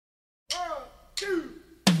All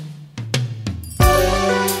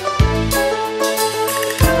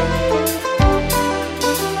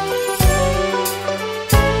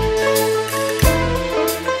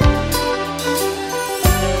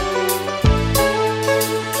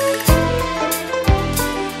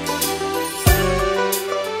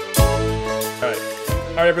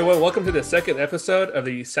right, everyone. Welcome to the second episode of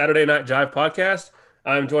the Saturday Night Jive podcast.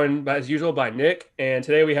 I'm joined, as usual, by Nick, and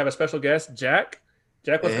today we have a special guest, Jack.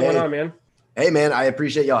 Jack, what's going on, man? Hey, man, I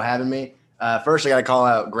appreciate y'all having me. First, I got to call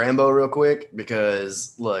out Grambo real quick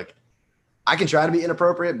because, look, I can try to be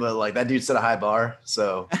inappropriate, but, like, that dude set a high bar.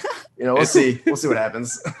 So, we'll see. We'll see what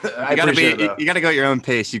happens. You got to go at your own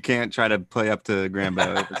pace. You can't try to play up to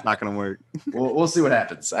Grambo. It's not going to work. We'll see what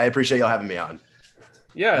happens. I appreciate y'all having me on.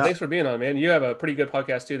 Yeah, thanks for being on, man. You have a pretty good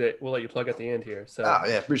podcast, too, that we'll let you plug at the end here. So,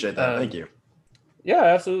 yeah, appreciate that. Thank you. Yeah,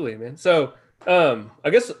 absolutely, man. So, I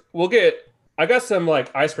guess I got some,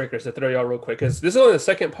 like, icebreakers to throw y'all real quick, because this is only the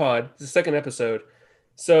second the second episode.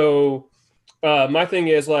 So, my thing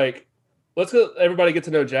is, like, let's everybody get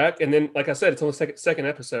to know Jack, and then, like I said, it's only second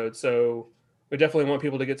episode, so we definitely want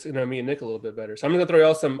people to get to know me and Nick a little bit better. So I'm going to throw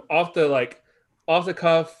y'all some off the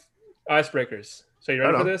cuff icebreakers. So you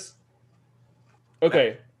ready for this?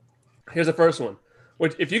 Okay, here's the first one.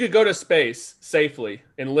 If you could go to space safely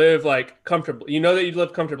and live, like, comfortably, you know that you'd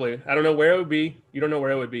live comfortably. I don't know where it would be. You don't know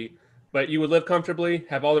where it would be. But you would live comfortably,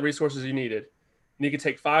 have all the resources you needed, and you could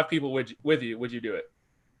take 5 people with you. Would you do it?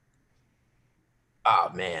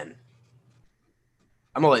 Oh, man.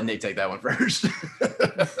 I'm going to let Nick take that one first.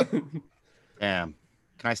 Damn.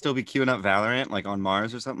 Can I still be queuing up Valorant, like, on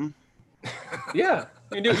Mars or something? Yeah.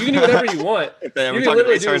 You can do whatever you want. If they ever talk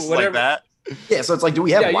resources like that? Yeah, so it's like, do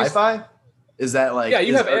we have Wi-Fi? Is that like? Yeah,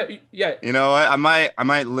 you have. Yeah. You know what? I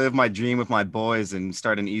might live my dream with my boys and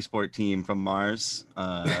start an esport team from Mars.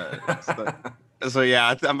 So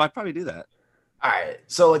yeah, I might probably do that. All right.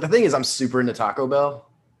 So, like, the thing is, I'm super into Taco Bell,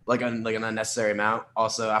 like an unnecessary amount.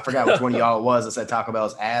 Also, I forgot which one of y'all it was that said Taco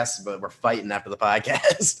Bell's ass, but we're fighting after the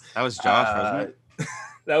podcast. That was Josh, wasn't it?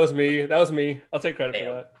 That was me. I'll take credit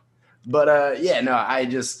for that. But I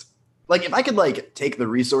just, like, if I could, like, take the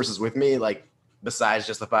resources with me, like, besides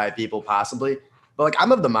just the 5 people possibly, but, like,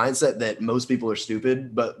 I'm of the mindset that most people are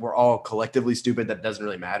stupid, but we're all collectively stupid. That doesn't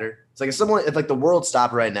really matter. It's like if like the world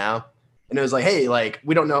stopped right now and it was like, hey, like,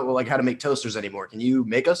 we don't know, like, how to make toasters anymore. Can you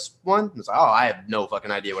make us one? It's like, oh, I have no fucking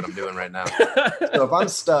idea what I'm doing right now. So if I'm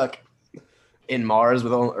stuck in Mars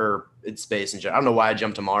or in space and shit, I don't know why I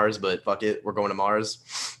jumped to Mars, but fuck it, we're going to Mars.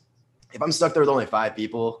 If I'm stuck there with only 5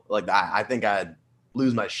 people, like, I think I'd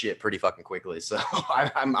lose my shit pretty fucking quickly. So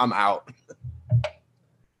I'm out.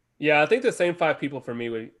 Yeah, I think the same 5 people for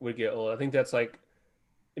me would get old. I think that's, like,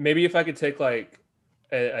 maybe if I could take, like,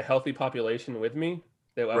 a healthy population with me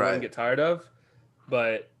that I wouldn't get tired of,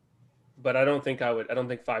 but I don't think I would. I don't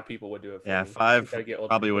think 5 people would do it. Yeah, 5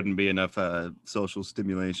 probably wouldn't be enough social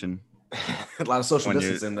stimulation. A lot of social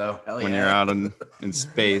distancing, though. When you're out in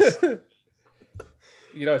space,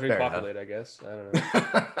 you'd always repopulate, I guess. I don't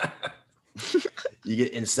know. You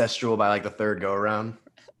get incestual by, like, the 3rd go around.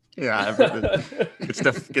 Yeah, everything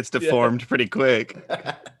gets deformed pretty quick.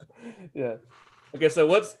 Yeah. Okay, so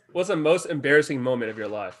what's the most embarrassing moment of your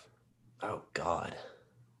life? Oh God.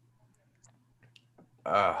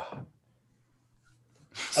 So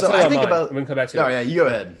I think about. I'm gonna come back to it. Oh yeah, you go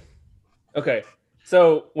ahead. Okay,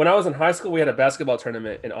 so when I was in high school, we had a basketball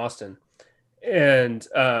tournament in Austin, and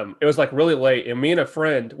it was, like, really late, and me and a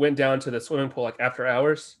friend went down to the swimming pool, like, after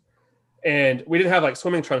hours. And we didn't have, like,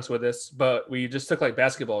 swimming trunks with us, but we just took, like,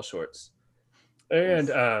 basketball shorts. And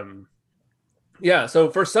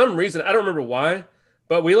so for some reason, I don't remember why,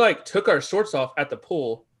 but we, like, took our shorts off at the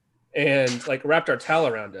pool and, like, wrapped our towel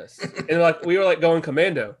around us. And, like, we were, like, going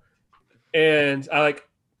commando. And I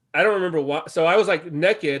don't remember why. So I was, like,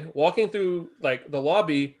 naked walking through, like, the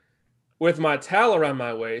lobby with my towel around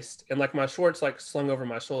my waist and, like, my shorts, like, slung over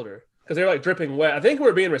my shoulder because they were, like, dripping wet. I think we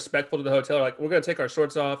were being respectful to the hotel. Like, we're going to take our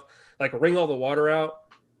shorts off, like, wring all the water out,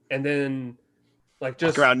 and then, like,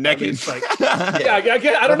 just walk around naked. Least, like,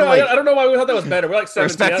 I don't know. I don't know why we thought that was better. We're, like,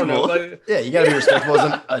 17. I don't know. Like, yeah, you gotta be respectful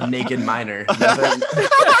as a naked minor.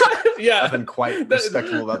 Nothing quite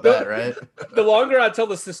respectful about that, right? The longer I tell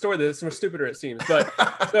this story, the more stupider it seems. But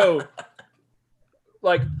so,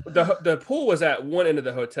 like, the pool was at one end of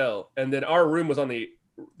the hotel, and then our room was on the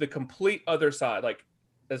complete other side, like,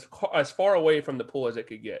 as far away from the pool as it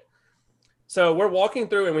could get. So we're walking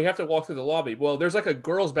through and we have to walk through the lobby. Well, there's, like, a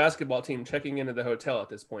girls basketball team checking into the hotel at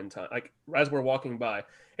this point in time, like, as we're walking by.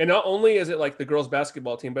 And not only is it, like, the girls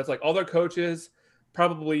basketball team, but it's, like, all their coaches,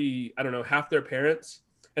 probably, I don't know, half their parents.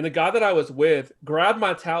 and the guy that I was with grabbed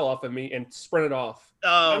my towel off of me and sprinted off.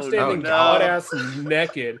 I'm Oh, standing no. butt ass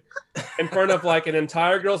naked in front of like an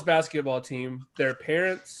entire girls basketball team, their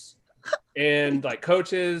parents, and like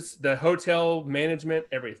coaches, the hotel management,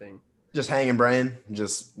 everything. Just hanging brain,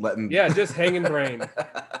 just letting. Yeah, just hanging brain.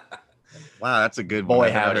 Wow, that's a good Boy, one.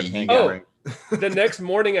 I've never howdy, heard you hang got- brain. The next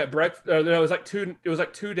morning at breakfast, no, it was like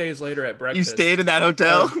 2 days later at You breakfast. stayed in that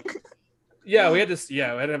hotel? Yeah, we had to.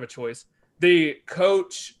 Yeah, I didn't have a choice. The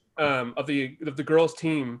coach of the girls'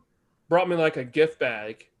 team brought me like a gift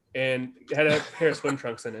bag and had a pair of swim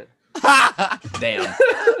trunks in it. Damn.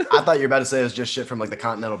 I thought you were about to say it was just shit from like the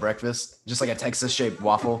continental breakfast, just like a Texas shaped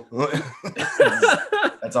waffle.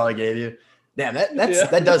 That's all I gave you. Damn,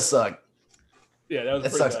 that does suck. Yeah, that was That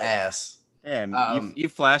pretty sucks bad. ass. And you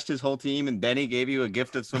flashed his whole team, and Benny gave you a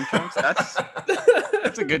gift of swim trunks.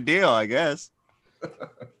 That's a good deal, I guess.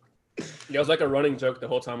 Yeah, it was like a running joke the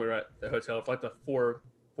whole time we were at the hotel for like the 4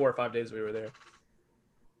 or 5 days we were there.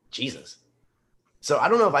 Jesus. So I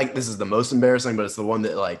don't know if this is the most embarrassing, but it's the one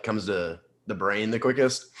that like comes to the brain the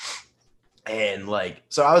quickest. And like,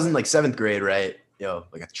 so I was in like 7th grade, right?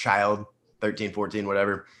 Like a child, 13, 14,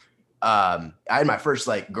 whatever. I had my first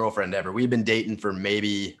like girlfriend ever. We'd been dating for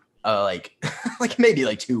maybe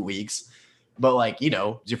maybe 2 weeks. But like,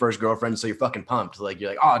 it's your first girlfriend, so you're fucking pumped. Like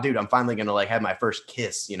you're like, oh dude, I'm finally gonna like have my first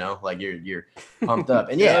kiss, like you're pumped up.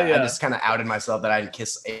 And yeah, Yeah. I just kind of outed myself that I didn't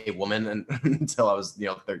kiss a woman until I was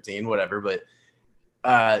 13, whatever. But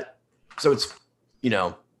so it's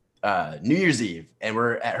New Year's Eve and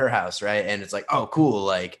we're at her house, right? And it's like, oh cool,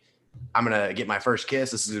 like I'm gonna get my first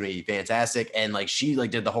kiss. This is gonna be fantastic. And like she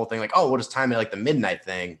like did the whole thing, like, oh, we'll just time it like the midnight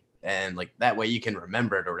thing, and like that way you can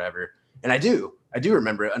remember it or whatever. And I do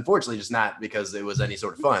remember it. Unfortunately, just not because it was any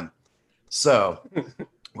sort of fun. So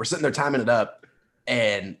we're sitting there timing it up,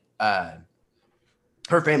 and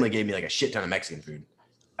her family gave me like a shit ton of Mexican food,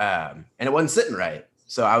 and it wasn't sitting right.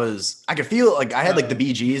 So I could feel like I had like the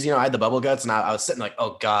BGs, I had the bubble guts, and I was sitting like,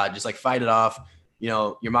 oh god, just like fight it off.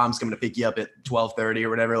 Your mom's coming to pick you up at 12:30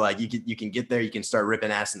 or whatever. Like you can get there, you can start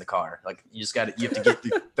ripping ass in the car. Like you have to get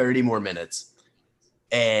through 30 more minutes,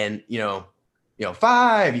 and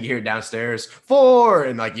 5, you hear it downstairs, 4,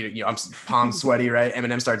 and like I'm palm sweaty, right?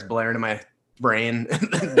 Eminem starts blaring in my brain.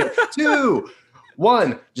 2,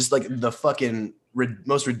 1, just like the fucking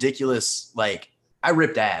most ridiculous. Like I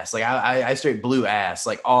ripped ass, like I straight blew ass,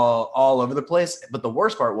 like all over the place. But the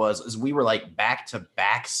worst part is we were like back to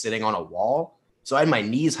back sitting on a wall, so I had my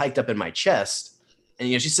knees hiked up in my chest. And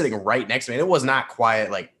she's sitting right next to me. And it was not quiet,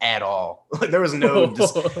 like at all. Like there was no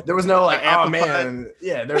like, oh man,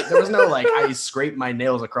 yeah. There was no like I scraped my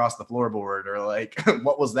nails across the floorboard or like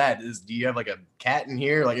what was that? Do you have like a cat in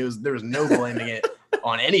here? Like there was no blaming it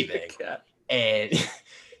on anything. And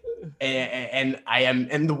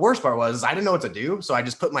the worst part was I didn't know what to do, so I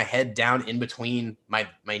just put my head down in between my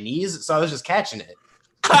knees. So I was just catching it.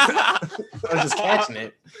 I was just catching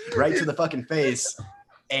it right to the fucking face,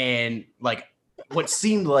 and like. What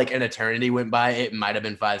seemed like an eternity went by. It might have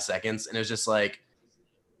been 5 seconds. And it was just like,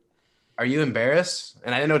 are you embarrassed?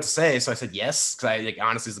 And I didn't know what to say. So I said, yes. Cause I like,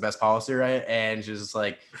 honestly is the best policy. Right. And she was just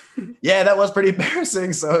like, yeah, that was pretty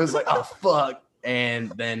embarrassing. So I was like, oh fuck. And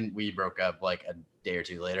then we broke up like a day or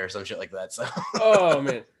 2 later or some shit like that. So, Oh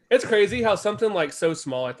man, it's crazy how something like so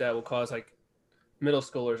small like that will cause like middle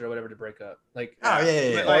schoolers or whatever to break up. Like, oh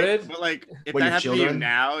yeah. But like if When that you're happened to you children?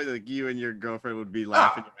 now, like you and your girlfriend would be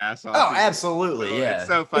laughing your ass off. Oh, absolutely. Yeah. It's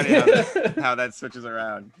so funny how that switches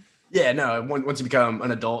around. Yeah. No, once you become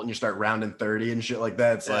an adult and you start rounding 30 and shit like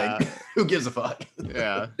that, it's like, who gives a fuck?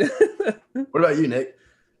 Yeah. What about you, Nick?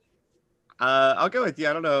 I'll go with you.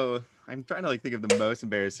 I don't know. I'm trying to like think of the most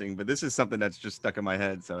embarrassing, but this is something that's just stuck in my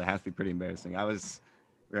head, so it has to be pretty embarrassing. We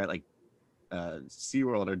were at like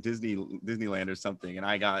SeaWorld or Disneyland or something, and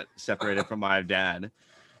I got separated from my dad,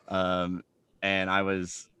 and I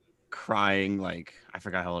was crying. Like I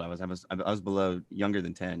forgot how old I was. I was younger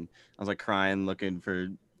than 10. I was like crying, looking for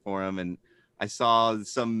him, and I saw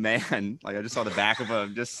some man. Like I just saw the back of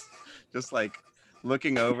him, just like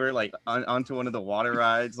looking over like onto one of the water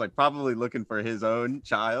rides, like probably looking for his own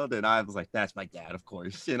child. And I was like, that's my dad, of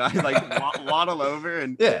course. And I like waddle over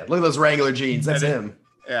and yeah, look at those Wrangler jeans. That's him.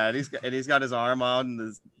 Yeah, and he's got his arm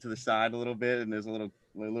on to the side a little bit, and there's a little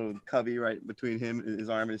cubby right between his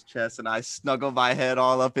arm and his chest, and I snuggle my head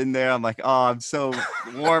all up in there. I'm like, oh, I'm so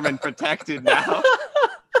warm and protected now.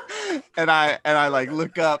 and I like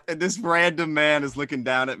look up, and this random man is looking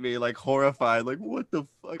down at me like horrified, like what the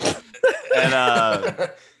fuck? And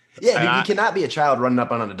yeah, you cannot be a child running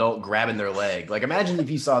up on an adult grabbing their leg. Like, imagine if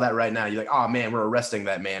you saw that right now. You're like, oh man, we're arresting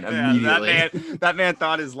that man immediately. That man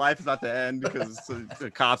thought his life was about to end because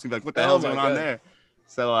the cops would be like, what the hell's going on there?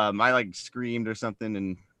 So I like screamed or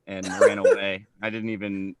something and ran away.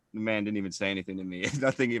 The man didn't even say anything to me.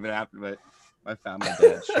 Nothing even happened, but I found my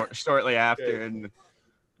dad shortly after, and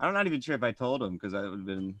I'm not even sure if I told him because it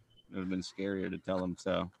would have been scarier to tell him.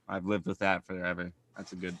 So I've lived with that forever.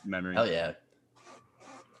 That's a good memory. Hell yeah.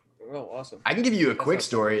 Oh, awesome. I can give you a quick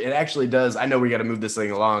story. It actually does. I know we got to move this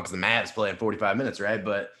thing along because the Mavs play in 45 minutes, right?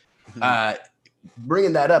 But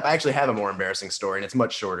bringing that up, I actually have a more embarrassing story, and it's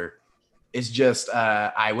much shorter. It's just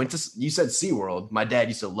I went to, you said SeaWorld. My dad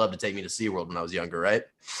used to love to take me to SeaWorld when I was younger, right?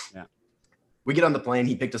 Yeah. We get on the plane.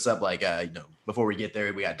 He picked us up like, before we get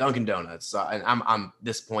there, we got Dunkin' Donuts. So, and I'm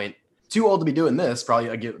this point too old to be doing this. Probably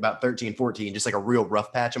I get about 13, 14, just like a real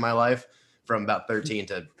rough patch in my life from about 13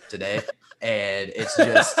 to today. And it's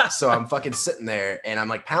just, so I'm fucking sitting there and I'm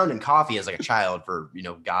like pounding coffee as like a child for,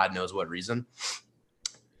 God knows what reason.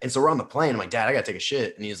 And so we're on the plane. I'm like, Dad, I gotta take a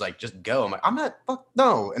shit. And he's like, just go. I'm like, I'm not, fuck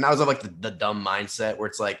no. And I was of like the dumb mindset where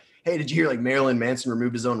it's like, hey, did you hear like Marilyn Manson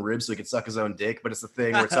removed his own ribs so he could suck his own dick? But it's the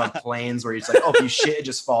thing where it's on planes where he's like, oh, if you shit, it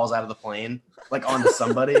just falls out of the plane, like onto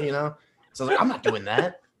somebody, So I was like, I'm not doing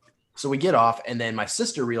that. So we get off, and then my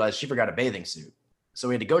sister realized she forgot a bathing suit. So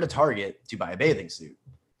we had to go to Target to buy a bathing suit.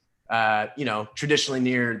 Traditionally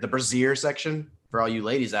near the brassiere section for all you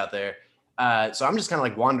ladies out there. So I'm just kind of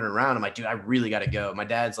like wandering around. I'm like, dude, I really got to go. My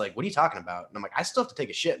dad's like, what are you talking about? And I'm like, I still have to take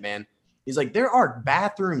a shit, man. He's like, there are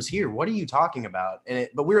bathrooms here. What are you talking about?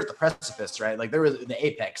 But we were at the precipice, right? Like there was the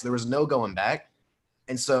apex. There was no going back.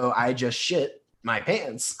 And so I just shit my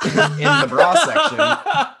pants in the bra section.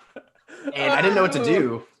 And I didn't know what to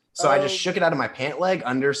do. So I just shook it out of my pant leg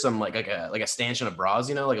under some like a stanchion of bras,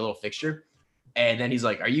 like a little fixture. And then he's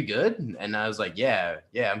like, are you good? And I was like, yeah,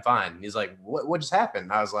 I'm fine. And he's like, what just happened?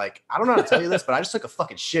 And I was like, I don't know how to tell you this, but I just took a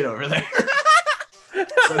fucking shit over there.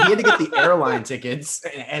 So he had to get the airline tickets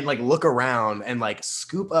and like look around and like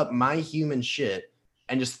scoop up my human shit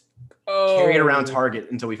and just carry it around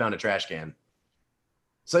Target until we found a trash can.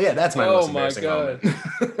 So yeah, that's my most embarrassing moment.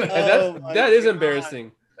 That is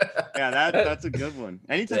embarrassing. Yeah, that's a good one.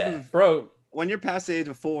 Anytime, bro. When you're past the age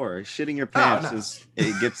of 4, shitting your pants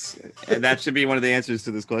and that should be one of the answers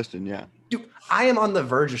to this question. Yeah, dude, I am on the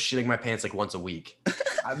verge of shitting my pants like once a week.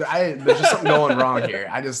 There's just something going wrong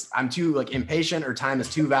here. I'm too like impatient, or time is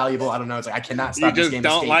too valuable. I don't know. It's like I cannot stop. You just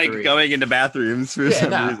don't like going into bathrooms for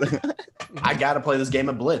some reason. I gotta play this game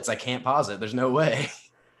of Blitz. I can't pause it. There's no way.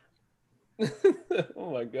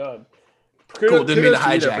 Oh my god! Cool. Didn't mean to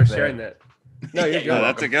hijack for sharing that. No, you're good. No,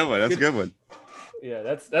 that's a good one. That's a good one. Yeah,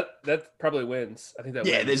 that probably wins. I think that.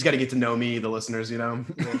 Yeah, wins. they just got to get to know me, the listeners.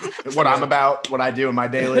 What I'm about, what I do in my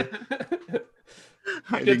daily.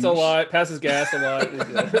 Shits a lot, passes gas a lot.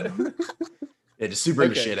 Yeah, just super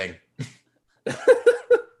into shitting.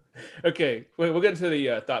 Okay, we'll get into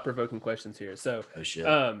the thought-provoking questions here. So,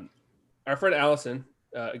 our friend Allison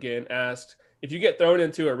again asked, if you get thrown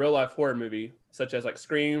into a real-life horror movie such as like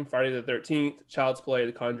Scream, Friday the 13th, Child's Play,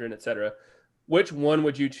 The Conjuring, etc., which one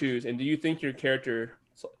would you choose, and do you think your character,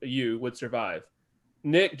 you, would survive?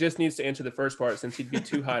 Nick just needs to answer the first part since he'd be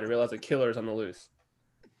too high to realize the killer is on the loose.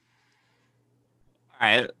 All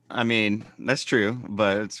right. I mean, that's true,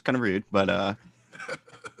 but it's kind of rude. But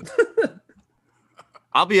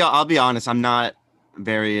I'll be honest. I'm not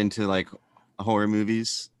very into like horror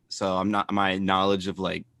movies, so I'm not. My knowledge of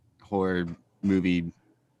like horror movie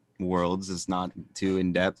worlds is not too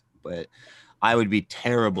in depth. But I would be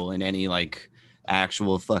terrible in any like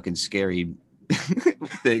actual fucking scary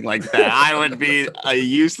thing like that. I would be a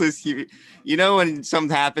useless. When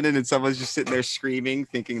something's happening and someone's just sitting there screaming,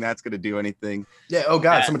 thinking that's gonna do anything. Yeah. Oh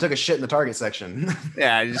god, someone took a shit in the Target section.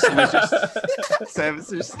 Yeah, someone's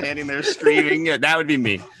just standing there screaming. Yeah, that would be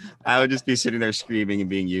me. I would just be sitting there screaming and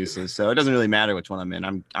being useless. So it doesn't really matter which one I'm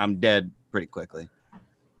in. I'm dead pretty quickly.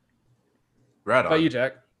 Right on. How about you,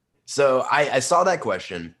 Jack? So I saw that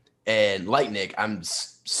question, and like Nick, I'm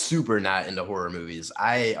super not into horror movies.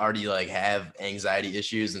 I already like have anxiety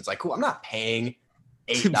issues, and it's like, cool, I'm not paying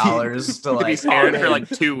 $8 to like be scared for like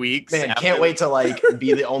 2 weeks. Man, can't wait to like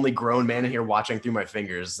be the only grown man in here watching through my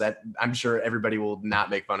fingers. That I'm sure everybody will not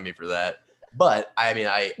make fun of me for that. But I mean,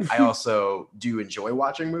 I also do enjoy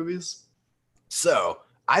watching movies. So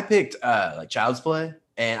I picked like Child's Play,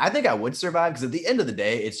 and I think I would survive because at the end of the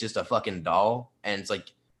day, it's just a fucking doll, and it's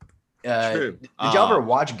like. True. Did y'all ever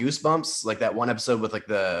watch Goosebumps? Like that one episode with like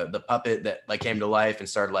the puppet that like came to life and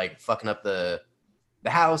started like fucking up the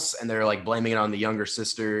house, and they're like blaming it on the younger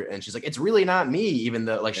sister, and she's like, it's really not me, even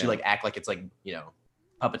though like she like act like it's like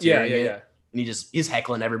puppeteering it. And he's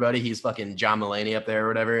heckling everybody. He's fucking John Mulaney up there or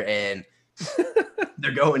whatever, and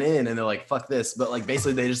they're going in and they're like, fuck this, but like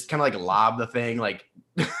basically they just kind of like lob the thing like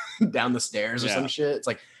down the stairs or some shit. It's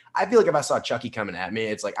like I feel like if I saw Chucky coming at me,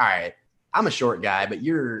 it's like, all right, I'm a short guy, but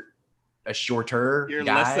you're a shorter You're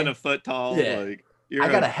guy. less than a foot tall. Yeah. Like,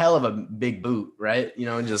 I got a hell of a big boot, right? You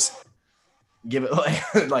know, and just give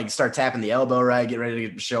it like start tapping the elbow, right? Get ready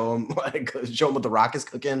to show him what the Rock is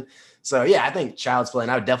cooking. So yeah, I think Child's Play,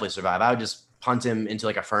 and I would definitely survive. I would just punt him into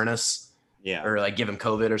like a furnace, or like give him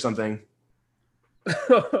COVID or something.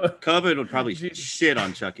 COVID would probably shit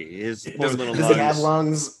on Chucky. His poor little does lungs. he have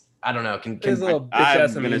lungs? I don't know. His Can little I'm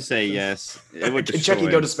bitch-ass gonna say yes. It would Chucky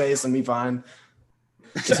destroy go him. to space and be fine?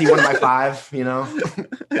 Is he one of my 5? You know,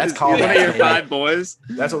 that's He's one of your callback. 5 boys.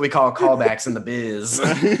 That's what we call callbacks in the biz.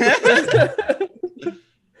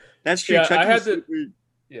 That's true. Yeah, Chucky's I had to. super...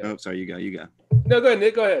 Yeah. Oh, sorry. You go. No, go ahead,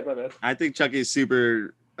 Nick. Go ahead. My bad. I think Chucky's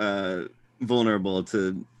super vulnerable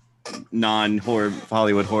to non-horror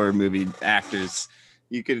Hollywood horror movie actors.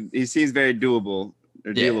 He seems very doable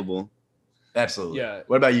or dealable. Absolutely. Yeah.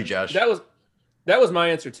 What about you, Josh? That was my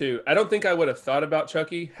answer too. I don't think I would have thought about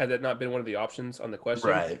Chucky had that not been one of the options on the question.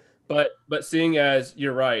 Right. But seeing as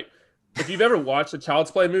you're right, if you've ever watched a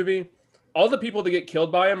Child's Play movie, all the people that get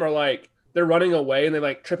killed by him are like they're running away and they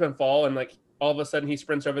like trip and fall and like all of a sudden he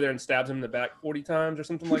sprints over there and stabs him in the back 40 times or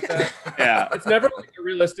something like that. Yeah. It's never like a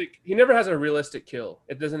realistic. He never has a realistic kill.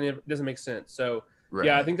 It doesn't make sense. So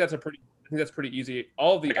yeah, I think that's pretty easy.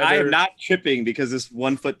 All the I am not tripping because this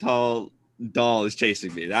 1 foot tall doll is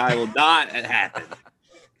chasing me. That will not happen.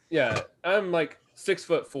 Yeah, I'm like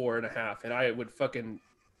 6'4.5", and I would fucking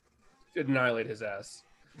annihilate his ass.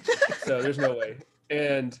 So there's no way.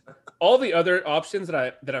 And all the other options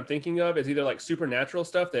that I'm thinking of is either like supernatural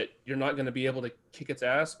stuff that you're not going to be able to kick its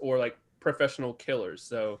ass, or like professional killers.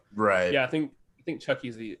 So right. Yeah, I think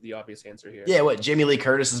Chucky's the obvious answer here. Yeah, what Jamie Lee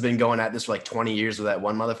Curtis has been going at this for like 20 years with that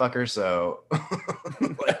one motherfucker. So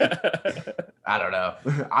I don't know.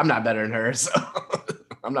 I'm not better than her, so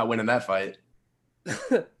I'm not winning that fight.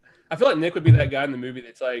 I feel like Nick would be that guy in the movie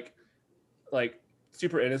that's like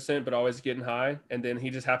super innocent but always getting high, and then he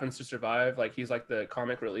just happens to survive. Like he's like the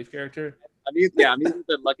comic relief character. I'm either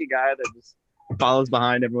the lucky guy that just follows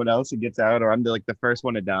behind everyone else and gets out, or I'm the first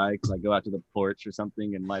one to die because I go out to the porch or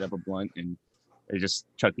something and light up a blunt, and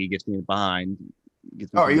Chucky gets me behind.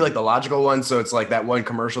 Oh, are you like the logical one? So it's like that one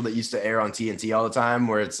commercial that used to air on TNT all the time,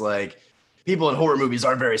 where it's like people in horror movies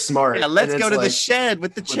aren't very smart. Yeah, let's go to like, the shed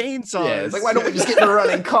with the chainsaws. Yeah, it's like, why don't we just get in a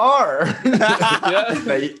running car?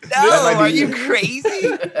 Are you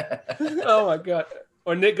crazy? Oh my god!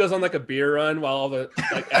 Or Nick goes on like a beer run while all the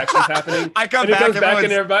like action's happening. I come and back, comes back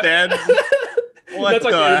and everybody. dead. What That's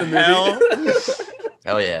like the the end of the movie. hell?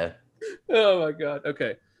 Hell yeah! Oh my god.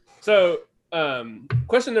 Okay, so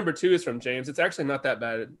question number 2 is from James. It's actually not that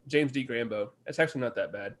bad. James D. Grambo. It's actually not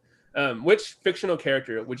that bad. Which fictional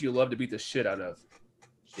character would you love to beat the shit out of?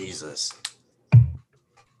 Jesus.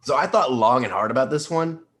 So I thought long and hard about this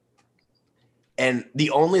one. And the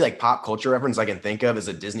only like pop culture reference I can think of is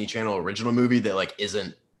a Disney Channel original movie that like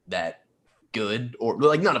isn't that good, or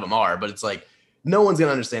like none of them are, but it's like no one's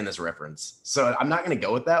gonna understand this reference. So I'm not gonna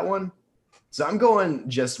go with that one. So I'm going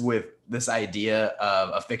just with this idea of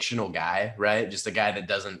a fictional guy, right? Just a guy that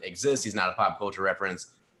doesn't exist. He's not a pop culture reference,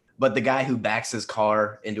 but the guy who backs his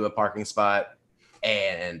car into a parking spot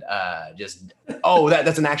and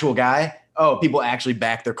that's an actual guy. Oh, people actually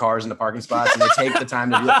back their cars into parking spots and they take the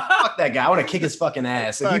time to be like, fuck that guy. I want to kick his fucking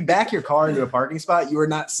ass. If you back your car into a parking spot, you are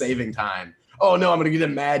not saving time. Oh no, I'm going to get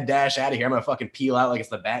a mad dash out of here. I'm going to fucking peel out like it's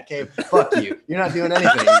the Batcave. Fuck you. You're not doing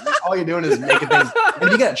anything. All you're doing is making things. And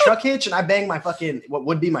if you got a truck hitch and I bang my fucking, what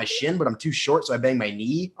would be my shin, but I'm too short, so I bang my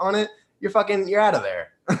knee on it, you're out of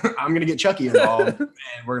there. I'm going to get Chucky involved and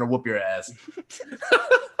we're going to whoop your ass.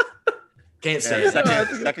 Can't say it.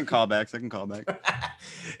 Second callback.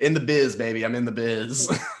 In the biz, baby. I'm in the biz.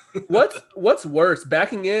 What's worse,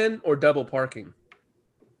 backing in or double parking?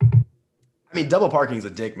 I mean, double parking is a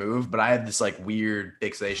dick move, but I have this like weird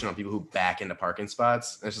fixation on people who back into parking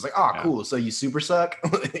spots. And it's just like, oh, cool. So you super suck.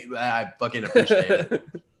 I fucking appreciate it.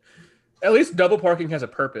 At least double parking has a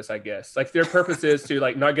purpose, I guess. Like their purpose is to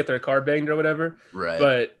like not get their car banged or whatever. Right.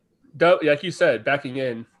 But like you said, backing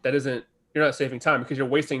in, you're not saving time because you're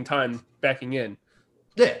wasting time backing in.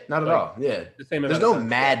 Yeah, not at all. Yeah. There's no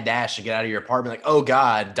mad dash to get out of your apartment. Like, oh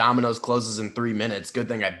God, Domino's closes in 3 minutes. Good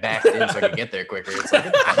thing I backed in so I could get there quicker. It's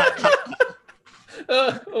like,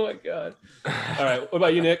 oh my God. All right. What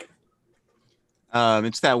about you, Nick?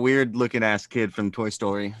 It's that weird looking ass kid from Toy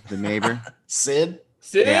Story, the neighbor. Sid?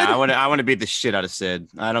 Yeah, I want to beat the shit out of Sid.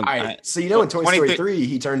 I don't. All right. So in Toy Story 3,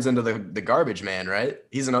 he turns into the garbage man, right?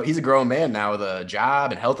 He's a grown man now with a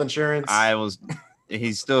job and health insurance.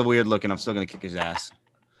 He's still weird looking. I'm still gonna kick his ass.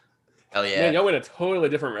 Hell yeah. Man, y'all went a totally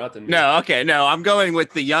different route than me. No, okay, no, I'm going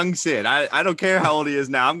with the young Sid. I don't care how old he is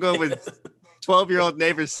now. I'm going with 12-year-old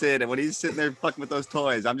neighbor Sid, and when he's sitting there fucking with those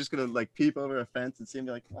toys, I'm just gonna like peep over a fence and see him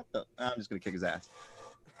be like, what the? I'm just gonna kick his ass.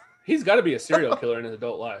 He's got to be a serial killer in his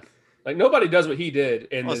adult life. Like nobody does what he did,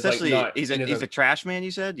 and Well, is, like, especially not he's in his a trash man.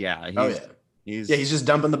 You said, yeah. Oh yeah. He's Just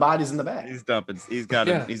dumping the bodies in the back. He's dumping. He's got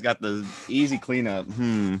Yeah. he's got the easy cleanup.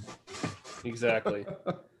 Exactly.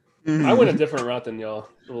 I went a different route than y'all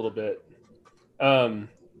a little bit.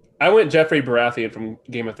 I went Jeffrey Baratheon from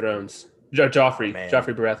Game of Thrones. Joffrey man.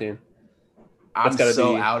 Baratheon. I'm gotta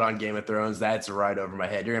so be- out on Game of Thrones. That's right over my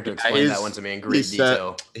head. You're gonna have to Yeah, explain that one to me in great he's,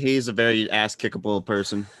 detail. He's a very ass kickable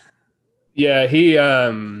person. Yeah, he.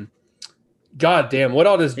 God damn, what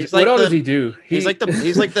all does He's what like all the- does he do? He's like the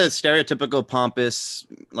stereotypical pompous,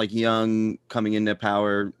 like young coming into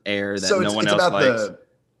power heir that no one else likes.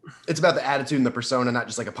 It's about the attitude and the persona, not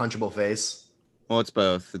just like a punchable face. Well, it's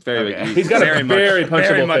both. It's very. Okay. He's got a very punchable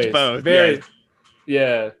very much face. both. Very,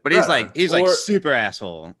 yeah. But he's Right. like Or- super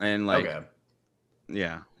asshole and like Okay.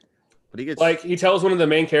 yeah. But he gets Like he tells one of the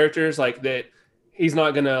main characters like that he's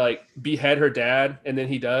not gonna like behead her dad, and then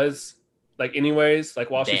he does like anyways, like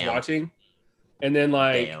while she's Damn. watching, and then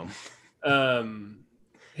like Damn.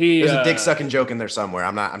 he There's a dick sucking joke in there somewhere.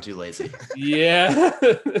 I'm too lazy. Yeah.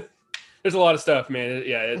 There's a lot of stuff, man.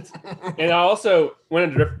 Yeah, it's and I also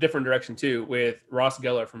went in a different direction too with Ross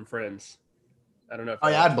Geller from Friends. I don't know. If Oh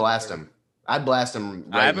yeah, I'd blast him. I'd blast him.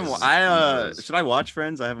 I right haven't. in his- I in his- should I watch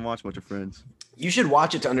Friends? I haven't watched much of Friends. You should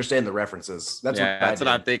watch it to understand the references. That's That's what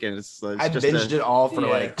what I'm thinking. It's I just binged it all for Yeah.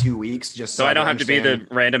 like 2 weeks just so I don't could have to be the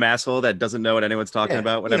understand. random asshole that doesn't know what anyone's talking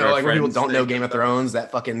about. Whatever. Like when people Friends don't know think. Game of Thrones, that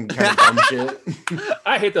fucking kind of dumb shit.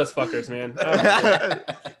 I hate those fuckers, man.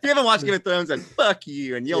 If you haven't watched Game of Thrones, then fuck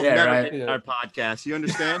you, and you'll Yeah, never right. get our podcast. You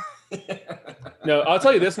understand? No, I'll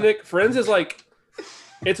tell you this, Nick. Friends is like,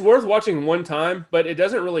 it's worth watching one time, but it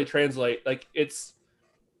doesn't really translate. Like it's,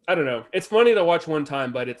 I don't know. It's funny to watch one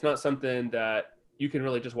time, but it's not something that you can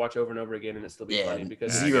really just watch over and over again and it still be funny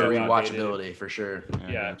because it's zero so outdated. rewatchability for sure.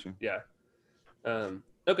 I Yeah, got you. yeah.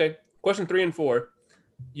 Okay. Question 3 and 4.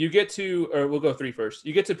 You get to, or we'll go 3 first.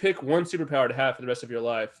 You get to pick one superpower to have for the rest of your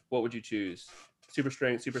life. What would you choose? Super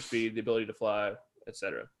strength, super speed, the ability to fly,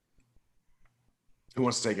 etc. Who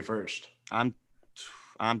wants to take it first?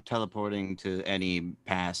 I'm teleporting to any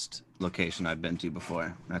past location I've been to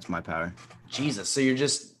before. That's my power. Jesus, so you're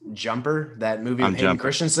just Jumper, that movie I'm with Hayden Jumper.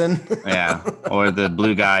 Christensen? Yeah, or the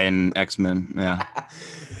blue guy in X-Men. Yeah,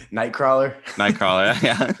 Nightcrawler. Nightcrawler.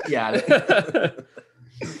 Yeah. Got it.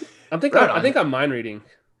 I think I'm mind reading.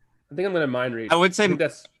 I think I'm gonna mind read. I would I say think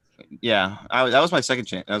that's yeah. That was my second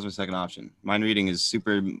chance. That was my second option. Mind reading is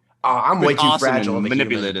super Oh, I'm way too awesome fragile and of a human.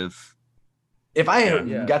 manipulative. If I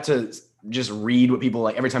Yeah. got to just read what people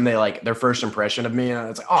like every time they like their first impression of me, and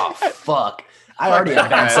it's like, oh fuck, I already have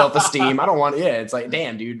bad self-esteem. I don't want. Yeah, it's like,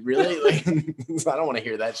 damn, dude, really? Like, I don't want to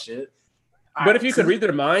hear that shit. But if you could read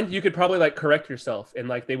their mind, you could probably like correct yourself, and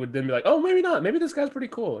like they would then be like, "Oh, maybe not. Maybe this guy's pretty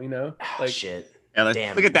cool," you know? Oh, Like, shit. Yeah,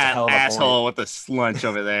 Damn, look at that's a that hell of a asshole with the slunch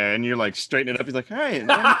over there, and you're like straightening it up. He's like, all right,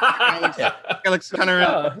 that looks kind of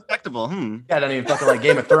Yeah. respectable. Yeah, I don't even fucking like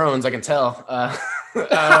Game of Thrones. I can tell.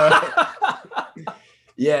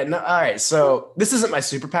 Yeah, no. All right. So this isn't my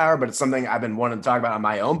superpower, but it's something I've been wanting to talk about on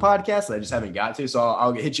my own podcast that I just haven't got to. So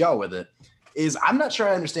I'll hit y'all with it. Is I'm not sure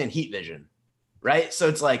I understand heat vision, right? So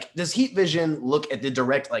it's like, does heat vision look at the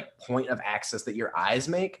direct like point of access that your eyes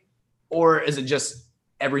make, or is it just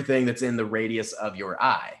everything that's in the radius of your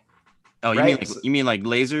eye? Oh, Right. you mean like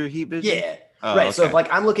laser heat vision? Yeah. Oh, Right. So okay. if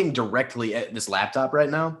like I'm looking directly at this laptop right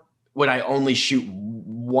now, would I only shoot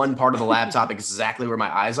one part of the laptop exactly where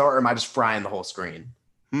my eyes are, or am I just frying the whole screen?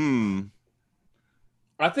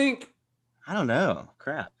 I think I don't know.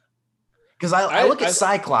 Crap. Because I look at I-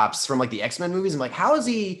 Cyclops from like the X-Men movies. I'm like, how is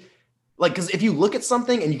he like? Because if you look at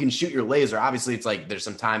something and you can shoot your laser, obviously it's like there's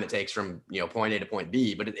some time it takes from point A to point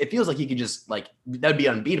B, but it feels like you could just like that'd be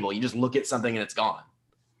unbeatable. You just look at something and it's gone.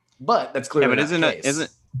 But that's Yeah, clearly but not the case.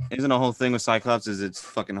 isn't a whole thing with Cyclops is it's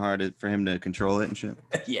fucking hard for him to control it and shit.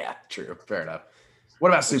 Yeah, true. Fair enough. What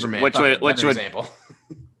about Superman? which would- Better would- example?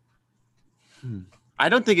 I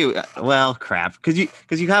don't think it. Well, crap, because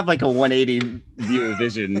you have like a 180 view of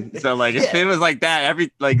vision. So like if Yeah. it was like that,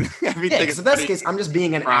 everything. Yeah, because if that's the case, I'm just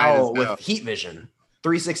being an fried as owl with hell. heat vision.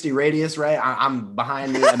 360 radius, right? I'm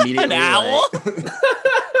behind me immediately. An owl?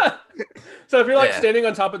 like- So if you're like Yeah. standing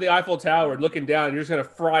on top of the Eiffel Tower looking down, you're just gonna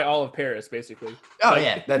fry all of Paris, basically. Oh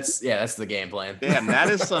Like- that's the game plan. Damn, that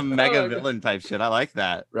is some Oh mega my God. villain type shit. I like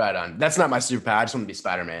that. Right on. That's not my superpower. I just want to be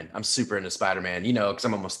Spider-Man. I'm super into Spider-Man, you know, because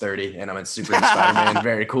I'm almost 30 and I'm super into Spider-Man.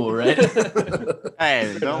 Very cool, right?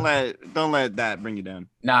 Hey, don't let that bring you down.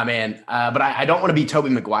 Nah, man. But I don't want to be Tobey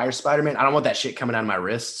Maguire Spider-Man. I don't want that shit coming out of my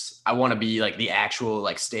wrists. I want to be like the actual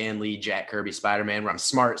like Stan Lee, Jack Kirby Spider-Man, where I'm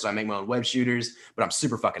smart, so I make my own web shooters, but I'm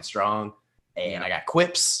super fucking strong, and I got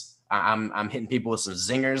quips. I'm hitting people with some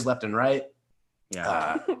zingers left and right.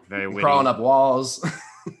 Yeah, very witty. Crawling up walls.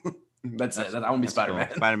 That's it. I want to be That's cool.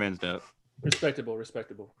 Spider-Man. Spider-Man's dope.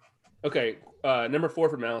 Respectable. Okay, number 4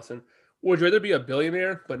 from Allison. Would you rather be a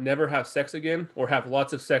billionaire but never have sex again, or have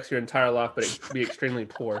lots of sex your entire life but be extremely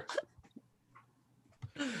poor?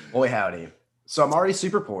 Boy, howdy. So I'm already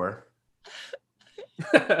super poor.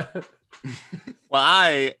 Well,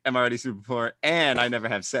 I am already super poor and I never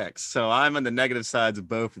have sex. So I'm on the negative sides of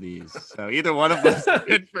both of these. So either one of them is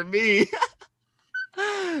good for me.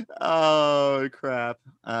 Oh, crap.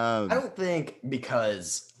 I don't think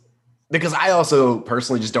because I also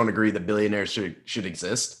personally just don't agree that billionaires should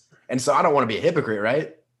exist. And so I don't want to be a hypocrite,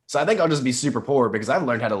 right? So I think I'll just be super poor because I've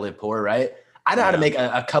learned how to live poor, right? I know how to make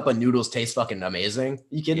a cup of noodles taste fucking amazing.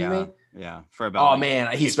 You kidding me? Yeah. For about Oh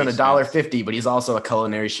man, he spent $1.50, but he's also a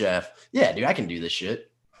culinary chef. Yeah, dude, I can do this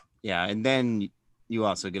shit. Yeah, and then you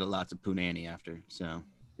also get lots of punani after. So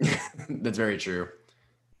That's very true.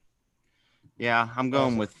 yeah, I'm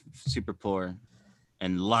going with super poor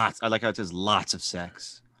and lots. I like how it says lots of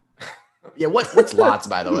sex. Yeah, what's lots,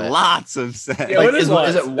 by the way? Lots of sex. Yeah, Like, what is is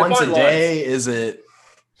it lots? once a Define day? Is it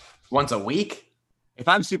once a week? If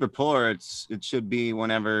I'm super poor, it should be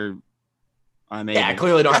whenever I'm able. Yeah, I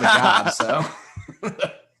clearly don't have a job, so.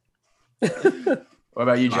 What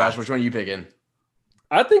about you, Josh? Which one are you picking?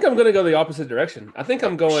 I think I'm gonna go the opposite direction. I think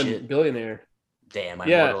I'm going Shit. billionaire. Damn, my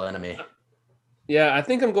Yeah. mortal enemy. Yeah, I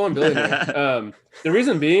think I'm going billionaire. The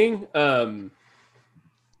reason being, I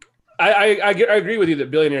agree with you that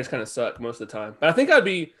billionaires kind of suck most of the time. But I think I'd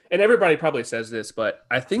be, and everybody probably says this, but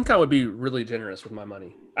I think I would be really generous with my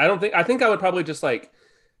money. I think I would probably just like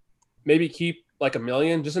maybe keep like $1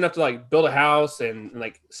 million, just enough to like build a house and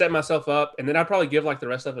like set myself up, and then I'd probably give like the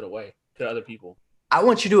rest of it away to other people. I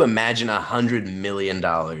want you to imagine $100 million.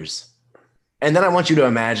 And then I want you to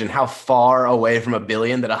imagine how far away from $1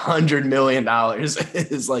 billion that $100 million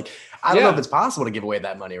is. Like, I don't know if it's possible to give away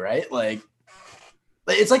that money, right? Like,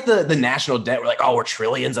 it's like the national debt. We're like, oh, we're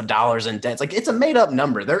trillions of dollars in debt. It's like, it's a made up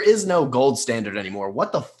number. There is no gold standard anymore.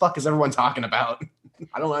 What the fuck is everyone talking about?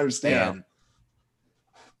 I don't understand.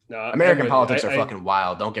 No, American politics are fucking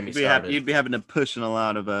wild. Don't get me started. You'd be having to push in a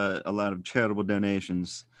lot of charitable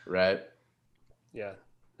donations. Right. Yeah.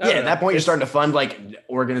 Yeah, at that point, you're starting to fund like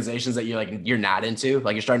organizations that you're not into.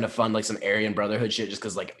 Like you're starting to fund like some Aryan Brotherhood shit just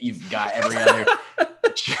because like you've got every other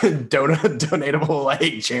donatable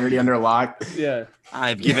like charity under lock. Yeah.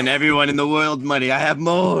 I've given everyone in the world money. I have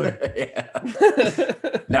more. Yeah.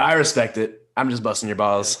 No, I respect it. I'm just busting your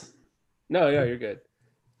balls. No, you're good.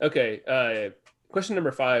 Okay. Question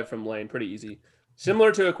number 5 from Lane. Pretty easy.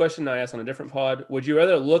 Similar to a question I asked on a different pod. Would you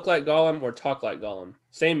rather look like Gollum or talk like Gollum?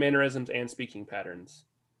 Same mannerisms and speaking patterns.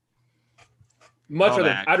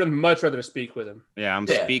 I'd much rather speak with him. Yeah, I'm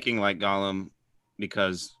speaking like Gollum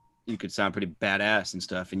because you could sound pretty badass and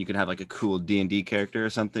stuff, and you could have like a cool D&D character or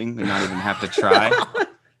something and not even have to try.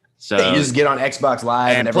 So you just get on Xbox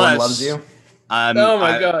Live and everyone loves you. Oh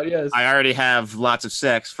my God, yes. I already have lots of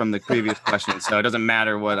sex from the previous question, so it doesn't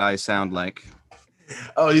matter what I sound like.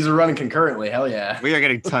 Oh, these are running concurrently. Hell yeah. We are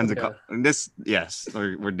getting tons of we're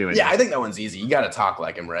doing Yeah, this. I think that one's easy. You got to talk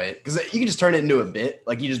like him, right? Because you can just turn it into a bit.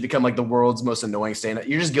 Like you just become like the world's most annoying stand-up.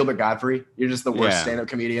 You're just Gilbert Godfrey. You're just the worst stand-up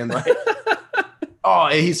comedian. Like, oh,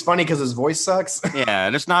 he's funny because his voice sucks. Yeah,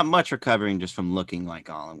 there's not much recovering just from looking like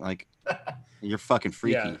Gollum. Like you're fucking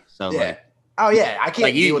freaky. Yeah. So Yeah. like, Oh yeah, I can't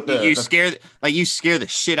like deal with you scare the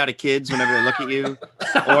shit out of kids whenever they look at you,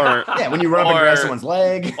 or yeah, when you run up and grab someone's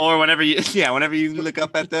leg, or whenever you look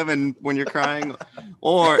up at them and when you're crying,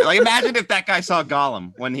 or like imagine if that guy saw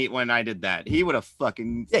Gollum when I did that, he would have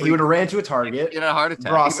fucking he would have ran to a target, get a heart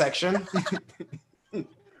attack, bra section.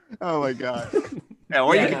 Oh my God. Yeah,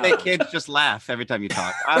 or you can make kids just laugh every time you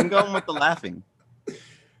talk. I'm going with the laughing.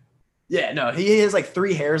 Yeah, no, he has like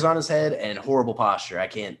 3 hairs on his head and horrible posture. I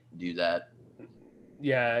can't do that.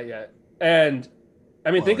 Yeah. And I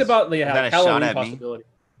mean, think about the that a Halloween shot at me? possibility.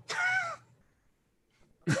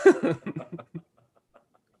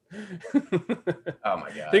 Oh my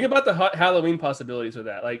God. Think about the Halloween possibilities with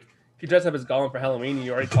that. Like, if you dress up as Gollum for Halloween and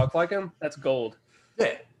you already talk like him, that's gold.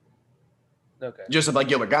 Yeah. Okay. Just like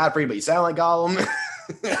Gilbert Godfrey, but you sound like Gollum.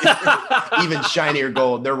 Even shinier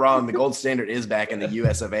gold. They're wrong. The gold standard is back in the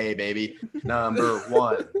US of A, baby. Number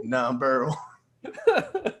one.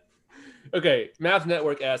 Okay, Math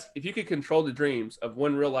Network asks, if you could control the dreams of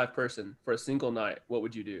one real life person for a single night, what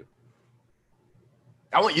would you do?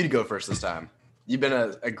 I want you to go first this time. You've been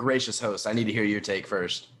a gracious host. I need to hear your take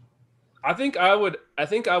first. I think I would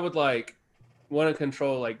like want to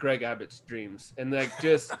control like Greg Abbott's dreams and like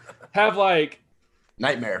just have like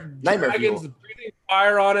Nightmare dragons fuel. breathing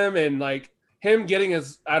fire on him and like him getting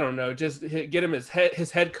his get him his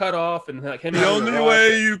head cut off and like him. The only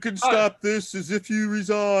way you can stop this is if you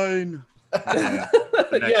resign. Yeah,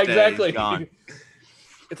 exactly.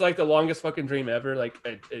 It's like the longest fucking dream ever. Like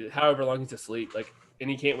however long he's asleep, like, and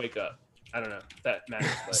he can't wake up. I don't know if that matters.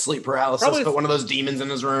 But. Sleep paralysis. Probably Put one of those demons in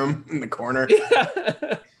his room in the corner.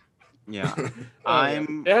 Yeah,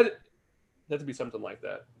 it had to be something like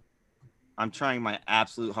that. I'm trying my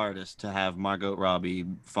absolute hardest to have Margot Robbie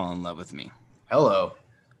fall in love with me. Hello.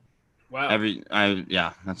 Wow.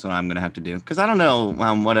 That's what I'm gonna have to do because I don't know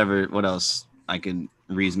what else I could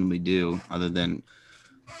reasonably do other than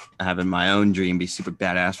having my own dream be super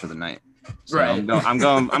badass for the night. So right.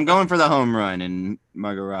 I'm going for the home run, and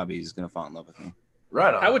Margot Robbie's gonna fall in love with me.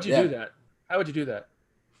 Right on. How would you do that? How would you do that?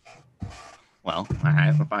 Well,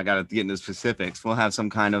 if I gotta get into specifics, we'll have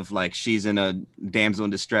some kind of like she's in a damsel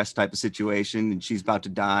in distress type of situation, and she's about to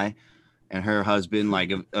die, and her husband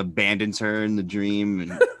like abandons her in the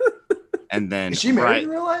dream, and then is she married in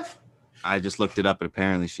real life? I just looked it up, and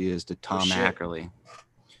apparently she is to Tom Ackerley.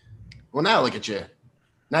 Well, now look at you.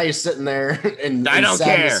 Now you're sitting there and I don't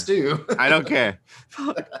care. Stew. I don't care.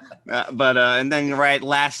 But and then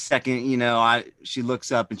last second, she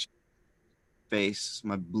looks up and she face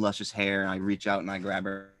my luscious hair. I reach out and I grab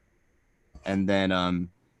her, and then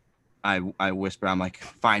I whisper, I'm like,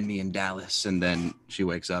 find me in Dallas, and then she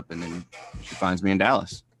wakes up and then she finds me in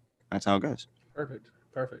Dallas. That's how it goes.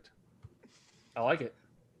 Perfect. I like it.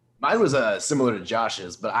 Mine was similar to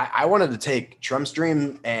Josh's, but I wanted to take Trump's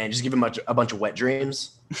dream and just give him a bunch of wet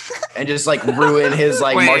dreams and just like ruin his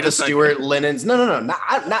like Martha Stewart linens. No, not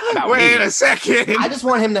about Wait me. a second. I just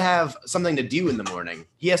want him to have something to do in the morning.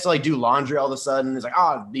 He has to like do laundry all of a sudden. He's like,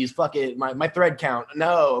 these fucking my thread count.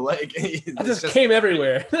 No, like it just came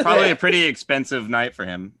everywhere. Probably a pretty expensive night for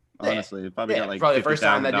him. Honestly, probably got like probably the first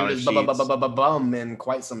time that dude is $50,000 bum in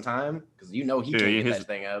quite some time because he can't get that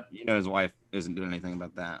thing up. His wife isn't doing anything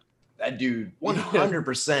about that. That dude,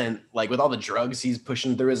 100%, like with all the drugs he's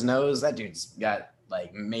pushing through his nose, that dude's got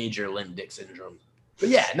like major limp dick syndrome. But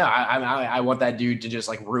yeah, no, I want that dude to just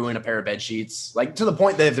like ruin a pair of bed sheets, like to the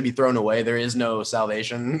point they have to be thrown away. There is no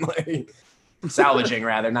salvation, like salvaging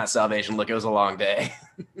rather, not salvation. Look, it was a long day,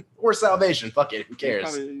 or salvation. Fuck it, who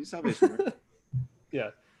cares? Salvation. Yeah.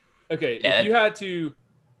 Okay. Yeah. If you had to,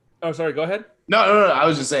 oh, sorry. Go ahead. No. I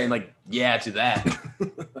was just saying, like, yeah, to that.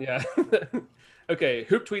 Yeah. Okay,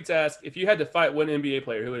 Hoop Tweets asks, if you had to fight one NBA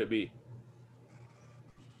player, who would it be?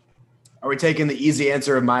 Are we taking the easy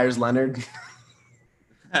answer of Myers Leonard?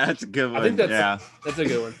 That's a good one. I think that's a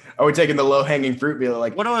good one. Are we taking the low hanging fruit? Be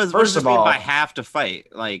like, first of all, if I have to fight,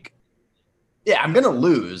 like, yeah, I'm gonna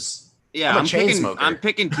lose. Yeah, I'm a chain smoker. I'm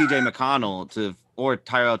picking TJ McConnell or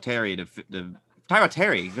Tyrell Terry to Tyrell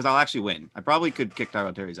Terry because I'll actually win. I probably could kick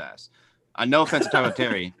Tyrell Terry's ass. No offense to Tyrell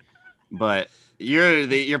Terry, but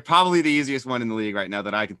you're probably the easiest one in the league right now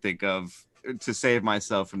that I can think of to save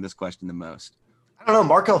myself from this question the most. I don't know.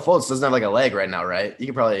 Markelle Fultz doesn't have like a leg right now, right? You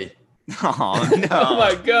could probably. Oh no! Oh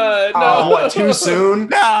my god! No. Oh, what? Too soon?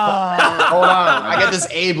 No! Hold on. I got this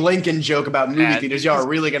Abe Lincoln joke about movie theaters. Y'all are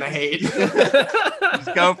really gonna hate. Let's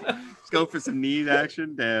go for some knee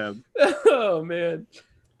action. Damn. Oh man.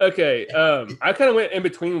 Okay. I kind of went in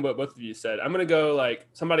between what both of you said. I'm gonna go like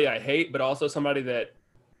somebody I hate, but also somebody that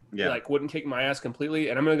like wouldn't kick my ass completely,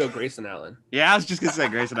 and I'm gonna go Grayson Allen. Yeah, I was just gonna say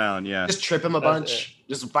Grayson Allen. Yeah. Just trip him a bunch.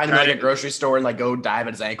 Just find him at a grocery store and like go dive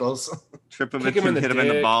at his ankles. Trip him and hit him in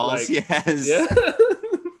the balls. Like, yes. Yeah.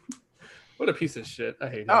 What a piece of shit. I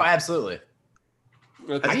hate him. Oh, absolutely.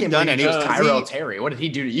 Okay. I can't believe it was Tyrell Terry. What did he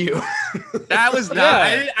do to you? That was not.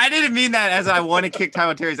 I didn't mean that as I want to kick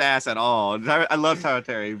Tyrell Terry's ass at all. I love Tyrell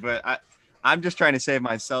Terry, but I'm just trying to save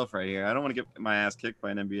myself right here. I don't want to get my ass kicked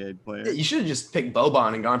by an NBA player. Yeah, you should have just picked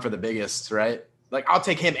Boban and gone for the biggest, right? Like, I'll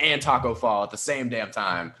take him and Taco Fall at the same damn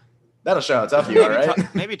time. That'll show how tough you are,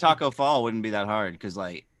 right? Maybe Taco Fall wouldn't be that hard because,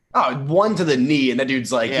 like, one to the knee, and that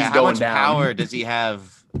dude's like, he's going down. How much power does he have?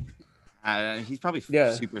 He's probably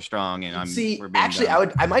super strong, and I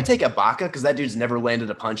might take Ibaka because that dude's never landed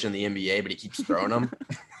a punch in the NBA, but he keeps throwing them.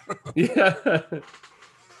 Yeah.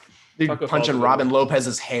 Dude punching Robin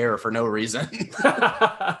Lopez's hair for no reason.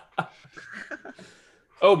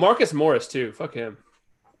 Oh, Marcus Morris too. Fuck him.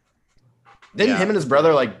 Didn't Yeah. him and his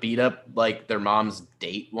brother like beat up like their mom's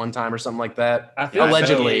date one time or something like that? I feel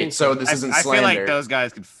Allegedly. so. So this isn't I slander. feel like those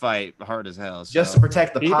guys could fight hard as hell. So. Just to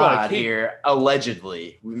protect the You probably pod keep- here,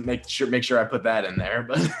 allegedly. We make sure I put that in there,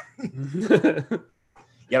 but you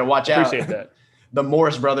gotta watch out. Appreciate that. The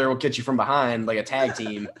Morris brother will get you from behind like a tag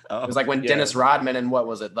team. Oh. It was like when Yeah. Dennis Rodman and what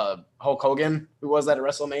was it, the Hulk Hogan? Who was that at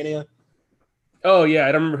WrestleMania? Oh yeah,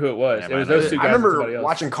 I don't remember who it was. Yeah, It was man, those two guys. I and somebody remember else.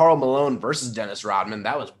 watching Karl Malone versus Dennis Rodman.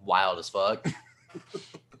 That was wild as fuck.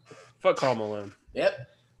 Fuck Karl Malone. Yep.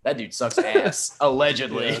 That dude sucks ass.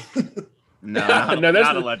 Allegedly. no, No,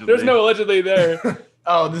 not allegedly. there's no allegedly there.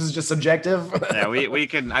 Oh, this is just subjective? Yeah, we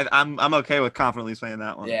can. I'm okay with confidently saying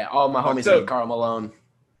that one. Yeah, all my homies So- said Karl Malone.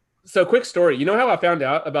 So quick story. You know how I found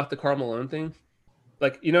out about the Karl Malone thing?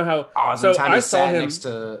 Like, you know how? Oh, So the time I he saw sat him- next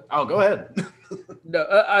to. Oh, go ahead. No,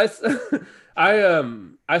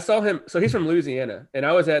 I saw him. So he's from Louisiana, and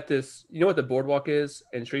I was at this. You know what the boardwalk is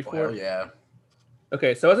in Shreveport? Well, yeah.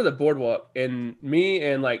 Okay, so I was at the boardwalk, and me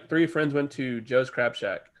and like 3 friends went to Joe's Crab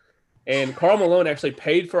Shack, and Karl Malone actually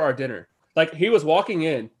paid for our dinner. Like he was walking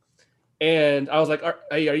in, and I was like,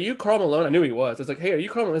 "Hey, are you Karl Malone?" I knew he was. I was like, "Hey, are you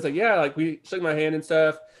Karl Malone?" He's like, "Yeah." Like we shook my hand and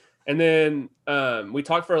stuff, and then we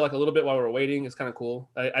talked for like a little bit while we were waiting. It's kind of cool.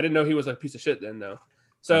 I didn't know he was like a piece of shit then though.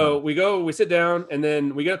 So we sit down, and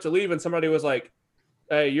then we get up to leave, and somebody was like,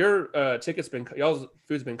 "Hey, your ticket's been y'all's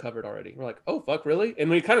food's been covered already." We're like, "Oh fuck, really?" And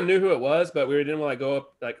we kind of knew who it was, but we didn't want to go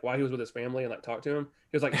up like while he was with his family and like talk to him.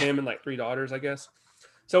 He was like him and like 3 daughters, I guess.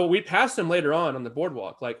 So we passed him later on the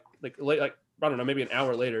boardwalk, like I don't know, maybe an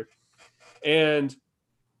hour later, and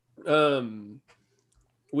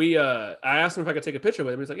we I asked him if I could take a picture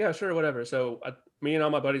with him. He's like, "Yeah, sure, whatever." So me and all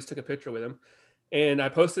my buddies took a picture with him, and I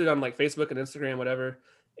posted it on like Facebook and Instagram, whatever.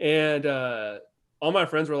 And all my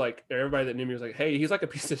friends were like, everybody that knew me was like, "Hey, he's like a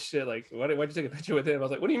piece of shit. Like, why'd you take a picture with him?" I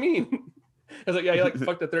was like, "What do you mean?" I was like, "Yeah, he like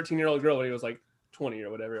fucked a 13-year-old girl when he was like 20 or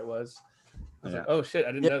whatever it was." I was like, "Oh shit,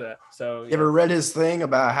 I didn't know that." So You ever read his thing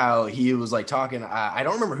about how he was like talking? I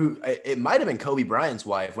don't remember who. It might have been Kobe Bryant's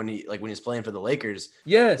wife when he was playing for the Lakers.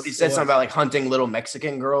 yes, But he said it something was. about like hunting little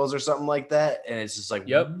Mexican girls or something like that, and it's just like,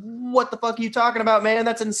 Yep. what the fuck are you talking about, man?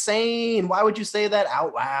 That's insane. Why would you say that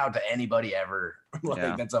out loud to anybody ever? Like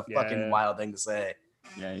Yeah. that's a fucking Yeah. wild thing to say.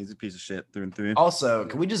 Yeah, he's a piece of shit through and through. Also,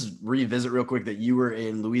 can we just revisit real quick that you were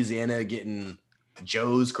in Louisiana getting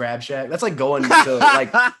Joe's Crab Shack? That's like going to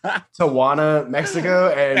like Tijuana, Mexico,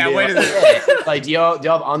 and Yeah, being wait a like, minute. "Hey, like do y'all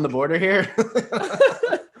have on the border here?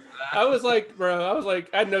 I was like, bro,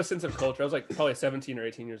 I had no sense of culture. I was like probably 17 or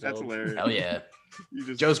 18 years That's old. hilarious. Hell yeah. You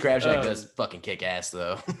just, Joe's Crab Shack Um, does fucking kick ass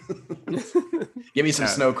though. Give me some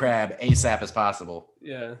Yeah. snow crab ASAP as possible.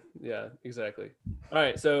 Yeah, exactly. All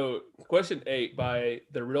right, so question 8 by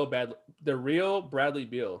the real Bradley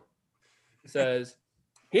Beal says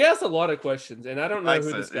he asked a lot of questions, and I don't know likes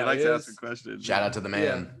who it. this He guy likes is. asking questions. Shout out to the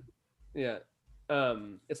man. Yeah.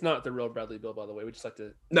 It's not the real Bradley Beal, by the way. We just like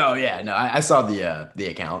to No, yeah, no, I saw the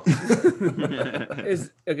account.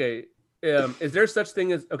 is okay. Is there such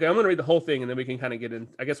thing as okay? I'm gonna read the whole thing, and then we can kind of get in.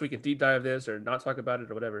 I guess we can deep dive this or not talk about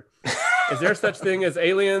it or whatever. Is there such thing as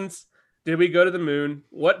aliens? Did we go to the moon?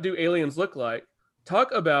 What do aliens look like?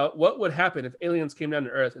 Talk about what would happen if aliens came down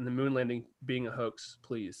to Earth and the moon landing being a hoax,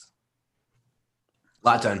 please.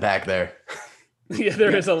 Lot to unpack there. Yeah,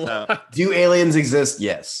 there is a so- lot. Do aliens exist?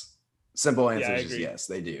 Yes. Simple I answer is agree. yes,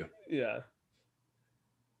 they do. Yeah.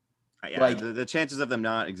 Yeah, Like- the chances of them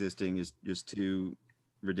not existing is just too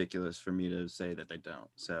ridiculous for me to say that they don't.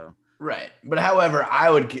 So Right. But however, I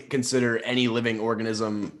would consider any living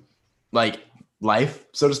organism like life,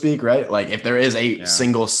 so to speak, right? Like if there is a Yeah.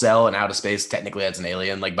 single cell in outer space, technically that's an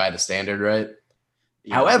alien, like by the standard, right?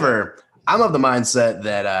 yeah. However, I'm of the mindset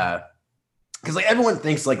that because like everyone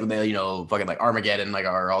thinks like they, fucking like Armageddon, like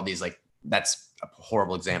are all these like that's a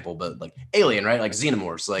horrible example, but like Alien, right? Like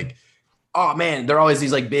xenomorphs, like oh man, they're always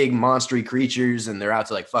these like big monstery creatures and they're out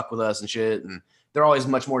to like fuck with us and shit. And they're always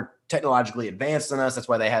much more technologically advanced than us. That's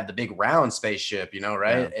why they have the big round spaceship,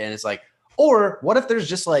 right? And it's like, or what if there's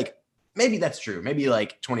just like, maybe that's true, maybe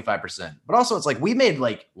like 25%. But also it's like we made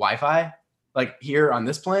like Wi-Fi like here on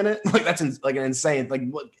this planet. Like that's like an insane, like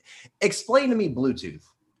what explain to me Bluetooth.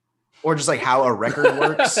 Or just like how a record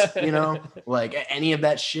works, like any of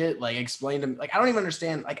that shit, like explain to me. Like, I don't even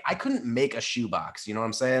understand. Like, I couldn't make a shoebox, you know what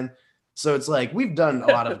I'm saying? So it's like, we've done a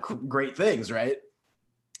lot of great things, right?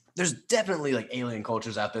 There's definitely like alien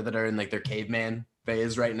cultures out there that are in like their caveman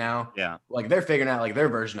phase right now. Yeah. Like they're figuring out like their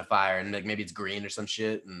version of fire and like maybe it's green or some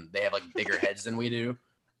shit and they have like bigger heads than we do.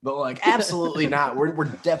 But like absolutely not. We're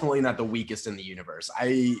definitely not the weakest in the universe.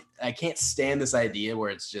 I can't stand this idea where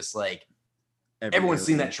it's just like everyone's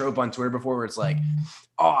seen that trope on Twitter before where it's like,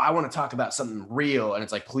 oh, I want to talk about something real. And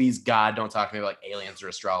it's like, please, God, don't talk to me about like aliens or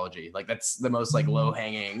astrology. Like, that's the most like low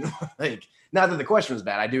hanging, like, not that the question was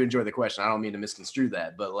bad. I do enjoy the question. I don't mean to misconstrue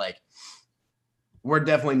that, but like, we're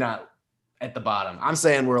definitely not at the bottom. I'm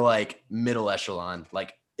saying we're like middle echelon.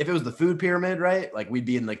 Like, if it was the food pyramid, right? Like, we'd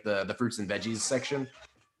be in like the fruits and veggies section.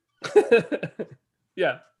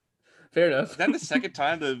 Yeah. Fair enough. Is that the second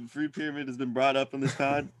time the food pyramid has been brought up on this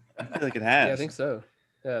pod? I feel like it has. Yeah, I think so.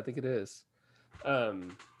 Yeah, I think it is.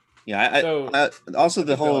 Yeah. Also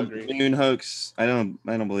the whole agree. moon hoax. I don't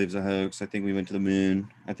believe it's a hoax. I think we went to the moon.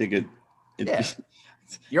 I think it Yeah.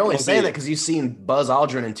 You're only saying that because you've seen Buzz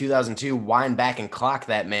Aldrin in 2002 wind back and clock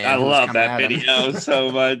that man. I love that video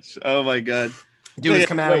so much. Oh my god. Dude was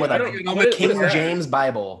coming out with a King what is James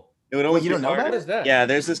Bible. It would almost you don't know What that? is that? Yeah,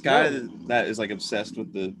 there's this guy that is like obsessed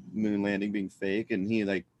with the moon landing being fake, and he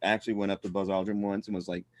like actually went up to Buzz Aldrin once and was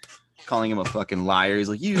like calling him a fucking liar. He's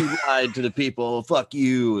like, "You lied to the people. Fuck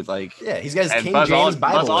you!" Like, yeah, he's got his and King Buzz James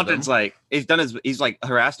Bible. Buzz Aldrin's like, he's like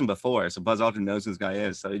harassed him before, so Buzz Aldrin knows who this guy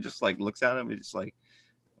is. So he just like looks at him. He just like,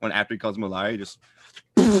 when after he calls him a liar, he just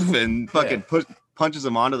and fucking punches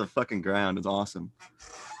him onto the fucking ground. It's awesome.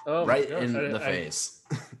 Oh, right in the face.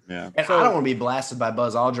 Yeah. And I don't want to be blasted by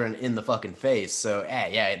Buzz Aldrin in the fucking face. So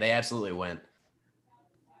yeah, they absolutely went.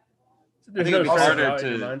 I think it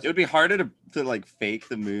would be harder to like fake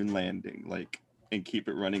the moon landing, like, and keep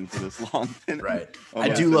it running for this long. Right. I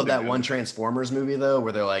do love that one Transformers movie though,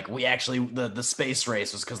 where they're like, we actually the space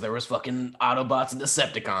race was because there was fucking Autobots and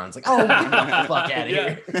Decepticons. Like, oh, get the fuck out of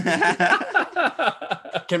here.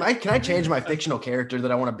 Can I change my fictional character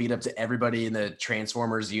that I want to beat up to everybody in the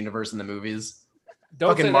Transformers universe in the movies?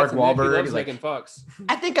 Don't fucking Mark Wahlberg is like, Megan Fox.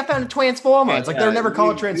 I think I found a Transformer. It's like they're never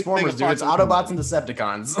called Transformers, dude. It's Autobots and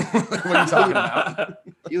Decepticons. What are you talking about?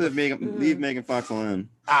 You leave Megan Fox alone.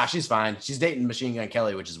 She's fine. She's dating Machine Gun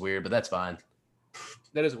Kelly, which is weird, but that's fine.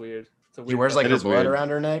 That is weird. She wears like her blood around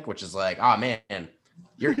her neck, which is like, oh man,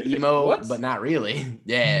 you're emo, but not really.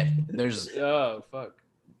 Yeah, there's. Oh fuck.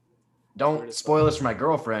 Don't spoil this for my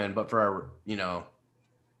girlfriend, but for our,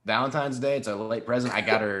 Valentine's Day, it's a late present. I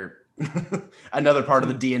got her another part of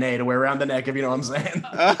the DNA to wear around the neck, if you know what I'm saying.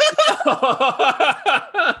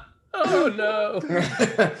 Oh no.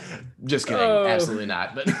 Just kidding. Absolutely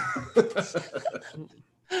not. But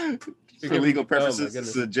for legal purposes, this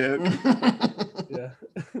is a joke. Yeah.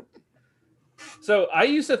 So I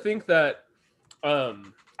used to think that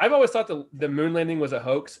I've always thought the moon landing was a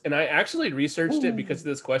hoax, and I actually researched it because of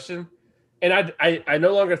this question. And I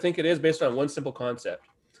no longer think it is, based on one simple concept.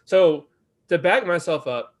 So to back myself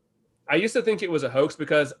up, I used to think it was a hoax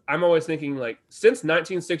because I'm always thinking, like, since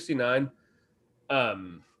 1969,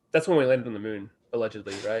 that's when we landed on the moon,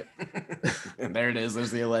 allegedly, right? And there it is. There's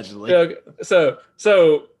the allegedly. Okay.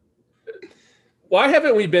 So why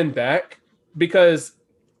haven't we been back? Because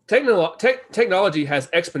technology has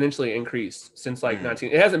exponentially increased since like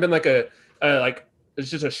 19. It hasn't been like it's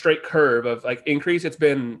just a straight curve of like increase. It's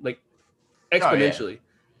been like exponentially. Oh, yeah.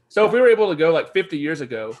 So if we were able to go like 50 years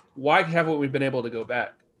ago, why haven't we been able to go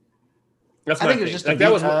back? I think it was just to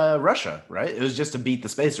beat Russia, right? It was just to beat the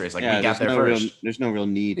space race. Like, we got there first. There's no real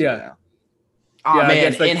need. Yeah. Oh yeah,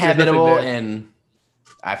 man, like, inhabitable, and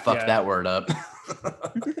I fucked that word up.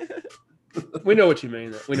 We know what you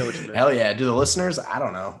mean. Hell yeah. Do the listeners? I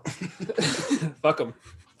don't know. Fuck them.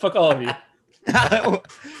 Fuck all of you.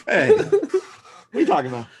 Hey, what are you talking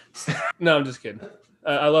about? No, I'm just kidding.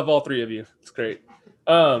 I love all three of you. It's great.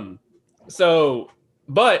 But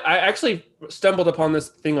I actually stumbled upon this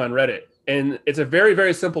thing on Reddit, and it's a very,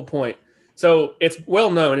 very simple point. So it's well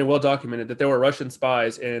known and well documented that there were Russian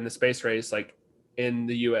spies in the space race, like in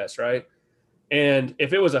the US, right? And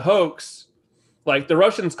if it was a hoax, like the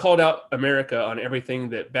Russians called out America on everything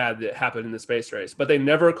bad that happened in the space race, but they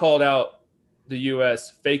never called out the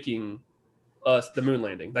US faking us the moon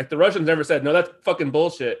landing. Like the Russians never said, no, that's fucking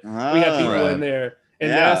bullshit. We had people in there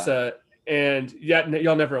and NASA, and yet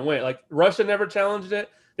y'all never went. Like Russia never challenged it.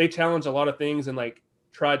 They challenged a lot of things and like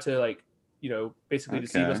tried to like, basically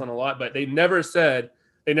deceive us on a lot, but they never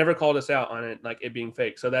called us out on it, like it being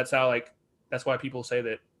fake. So that's how, like, that's why people say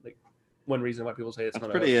that, like, one reason why people say it's not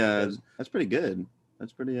pretty, that's pretty good.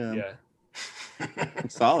 That's pretty,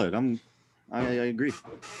 it's solid. I agree.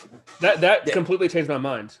 That completely changed my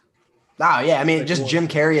mind. Oh yeah. I mean, like, just Jim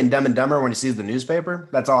Carrey and Dumb and Dumber when he sees the newspaper.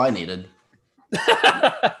 That's all I needed.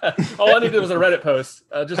 All I needed was a Reddit post,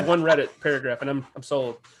 just one Reddit paragraph, and I'm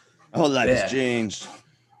sold. A whole lot has changed.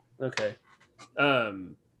 Okay.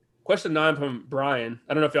 Question 9 from Brian.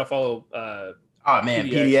 I don't know if y'all follow. Oh man,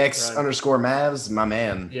 PDX _ Mavs, my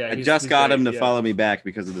man. Yeah, I just got him to follow me back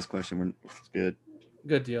because of this question. It's good.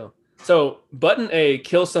 Good deal. So button A,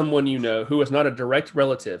 kill someone you know who is not a direct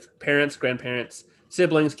relative. Parents, grandparents,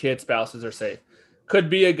 siblings, kids, spouses are safe. Could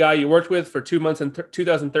be a guy you worked with for 2 months in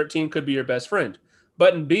 2013. Could be your best friend.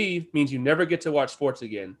 Button B means you never get to watch sports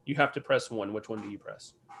again. You have to press 1. Which one do you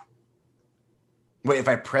press? Wait, if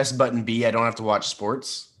I press button B, I don't have to watch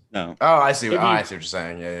sports? No. Oh, I see. If you- I see what you're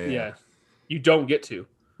saying. Yeah. Yeah. You don't get to.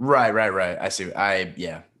 Right. I see.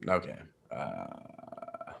 Yeah. Okay.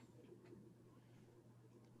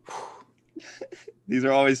 These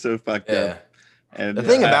are always so fucked Yeah. up. And The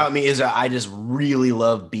thing about me is that I just really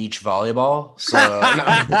love beach volleyball. So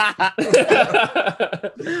I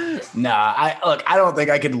don't think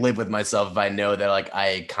I could live with myself if I know that like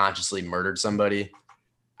I consciously murdered somebody.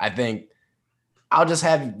 I think I'll just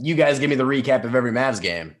have you guys give me the recap of every Mavs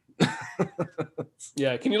game.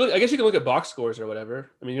 Yeah. Can you look? I guess you can look at box scores or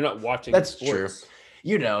whatever. I mean, you're not watching. That's sports. true.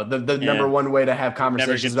 You know, the Yeah. number one way to have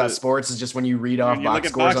conversations get about to- sports is just when you read off When you look box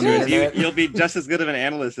at scores box on the scores, internet. you'll be just as good of an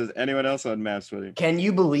analyst as anyone else on Mavs Twitter. Can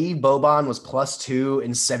you believe Boban was +2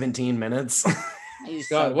 in 17 minutes?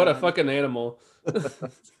 God, what a fucking animal.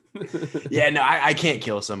 Yeah, no, I can't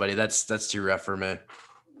kill somebody. That's too rough for me.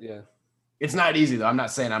 Yeah. It's not easy though. I'm not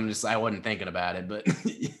saying I wasn't thinking about it, but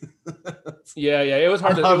Yeah. It was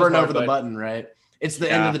hard I'm to hovering hard, over the but- button, right? It's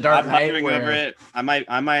the end of the dark I'm night. hovering Where, over it. I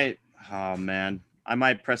might. Oh man, I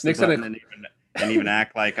might press the Nick's gonna- button and even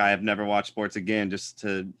act like I have never watched sports again, just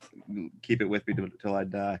to keep it with me till I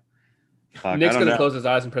die. Fuck, Nick's I don't gonna know. close his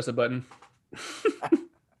eyes and press a button.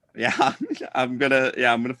 Yeah, I'm gonna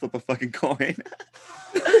flip a fucking coin.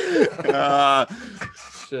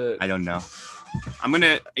 Shit. I don't know.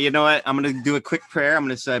 You know what? I'm gonna do a quick prayer. I'm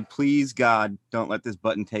gonna say, please God, don't let this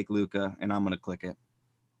button take Luca, and I'm gonna click it.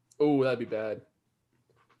 Oh, that'd be bad.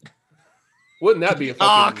 Wouldn't that be a Oh,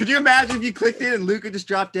 fucking... could you imagine if you clicked it and Luca just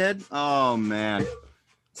dropped dead? Oh man.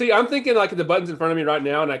 See, I'm thinking like the button's in front of me right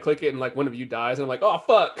now, and I click it, and like one of you dies, and I'm like, oh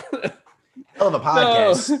fuck. hell of a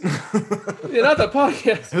podcast. Yeah, not the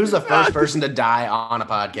podcast. Who's the first person to die on a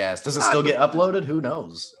podcast? Does it still get uploaded? Who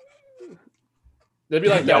knows? They'd be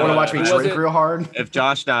like, Y'all want to watch me who was drink it? real hard? If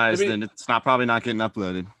Josh dies, Maybe- then it's probably not getting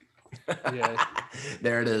uploaded. Yeah,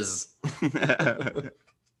 There it is.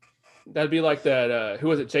 that'd be like that. Who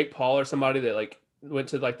was it? Jake Paul or somebody that like went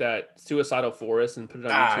to like that suicidal forest and put it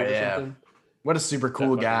on YouTube or yeah. something. What a super cool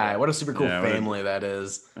fucking guy. guy. What a super cool Yeah, what a- family that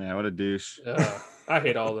is. Yeah, what a douche. I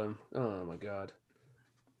hate all of them. Oh my god.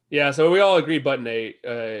 Yeah, so we all agree button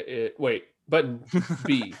A. Wait, button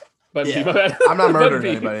B. Button Yeah. B. My bad. I'm not Button murdering B.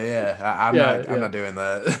 anybody. Yeah, I'm Yeah. not doing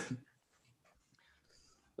that.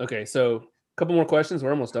 Okay, so a couple more questions.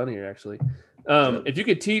 We're almost done here, actually. If you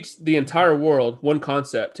could teach the entire world one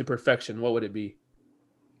concept to perfection, what would it be?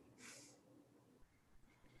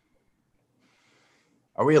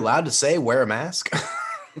 Are we allowed to say wear a mask?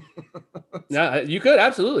 Yeah, you could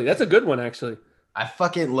absolutely. That's a good one, actually. I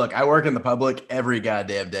fucking look. I work in the public every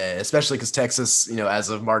goddamn day, especially because Texas, as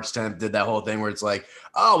of March 10th, did that whole thing where it's like,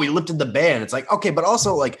 oh, we lifted the ban. It's like, okay, but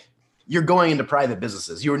also like you're going into private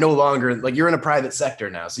businesses. You are no longer like you're in a private sector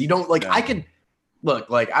now, so you don't like. Yeah. I could look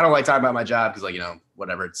like I don't like talking about my job because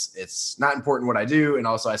whatever. It's not important what I do, and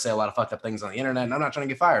also I say a lot of fucked up things on the internet, and I'm not trying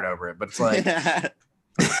to get fired over it. But it's like,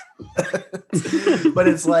 but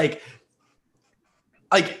it's like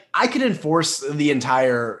I could enforce the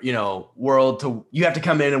entire, world to you have to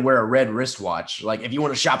come in and wear a red wristwatch. Like if you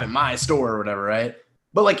want to shop at my store or whatever, right?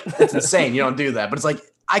 But like it's insane. You don't do that. But it's like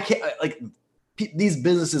I can't like these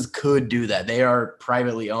businesses could do that. They are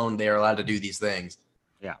privately owned. They are allowed to do these things.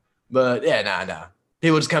 Yeah. But yeah, nah.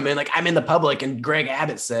 People just come in like I'm in the public, and Greg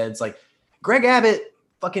Abbott said it's like Greg Abbott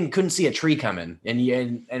fucking couldn't see a tree coming, and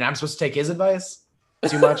I'm supposed to take his advice.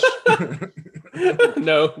 Too much.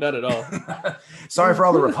 No, not at all. Sorry for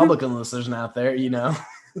all the Republican listeners out there, Yeah.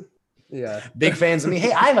 big fans of me.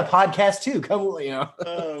 Hey, I have a podcast too. Come,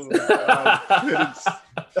 Oh, my God.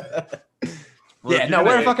 Well, yeah, if no, you're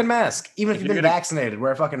wear a gonna- fucking mask. Even if if you've been you're gonna- vaccinated,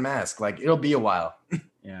 wear a fucking mask. Like it'll be a while.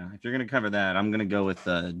 Yeah, if you're gonna cover that, I'm gonna go with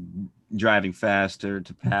driving faster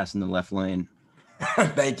to pass in the left lane.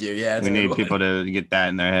 Thank you. Yeah, We need people to get that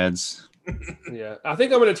in their heads. Yeah. I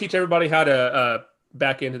think I'm going to teach everybody how to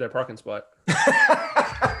back into their parking spot.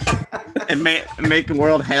 And make the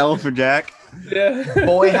world hell for Jack. Yeah.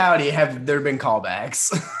 Boy, howdy, have there been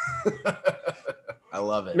callbacks? I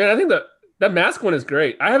love it. Man, I think that mask one is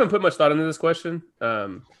great. I haven't put much thought into this question.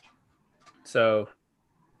 So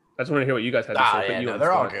I just want to hear what you guys had to say. Put you on the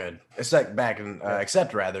they're all spot. good. Except backing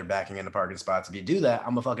into parking spots. If you do that, I'm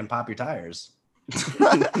gonna fucking pop your tires. You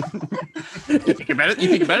think you're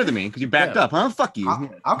better than me because you backed Yeah. up, huh? Fuck you.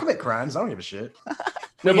 I'll commit crimes. I don't give a shit.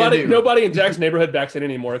 What are you gonna do? Nobody in Jack's neighborhood backs in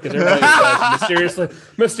anymore because everybody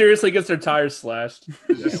mysteriously gets their tires slashed.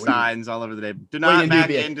 Just signs all over the day. Do What are not you gonna back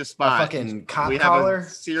do, be into a spot. fucking cop We have collar? a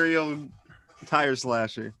serial tire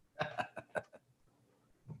slasher.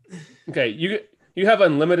 Okay, you have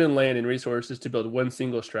unlimited land and resources to build one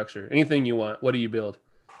single structure. Anything you want. What do you build?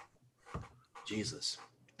 Jesus.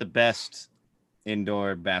 The best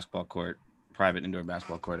indoor basketball court, private indoor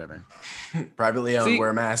basketball court ever. Privately owned, See- wear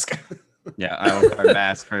a mask. Yeah, I will wear a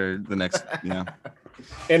mask for the next,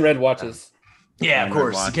 And red watches. Yeah, of Red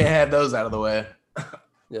course. watch. You can't have those out of the way.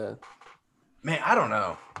 Yeah. Man, I don't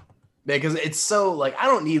know. Because it's so like I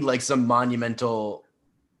don't need like some monumental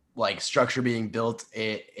like structure being built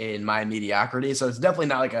in my mediocrity. So it's definitely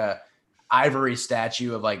not like a ivory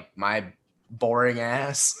statue of like my boring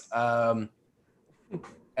ass. And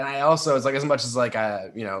I also it's like as much as like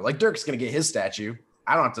like Dirk's gonna get his statue.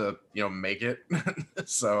 I don't have to, make it.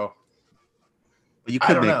 So But you I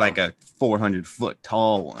could don't make know. like a 400-foot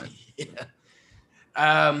tall one. yeah.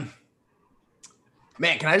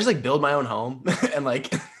 Man, can I just like build my own home and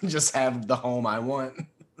like just have the home I want?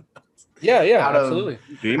 Yeah, Out of- absolutely.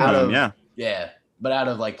 Dream Out home, of- yeah. Yeah, but out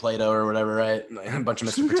of like Play-Doh or whatever, right? Like, a bunch of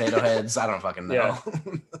Mr. Potato Heads. I don't fucking know.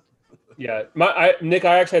 Yeah. Yeah. Nick,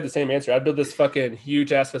 I actually had the same answer. I'd build this fucking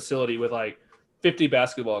huge ass facility with like 50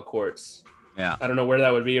 basketball courts. Yeah. I don't know where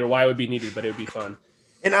that would be or why it would be needed, but it would be fun.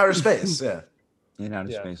 In outer space, yeah. In outer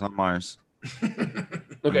Yeah. space on Mars.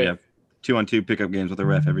 Okay. We have 2-on-2 pickup games with a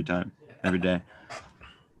ref every time, every day.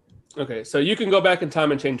 Okay. So you can go back in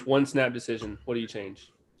time and change one snap decision. What do you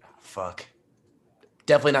change? Fuck.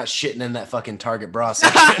 Definitely not shitting in that fucking Target bra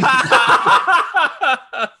section.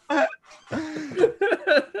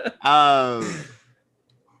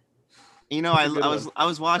 I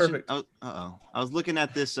was watching. Perfect. I was looking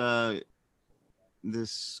at this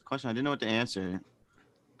this question. I didn't know what to answer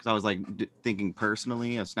because I was like thinking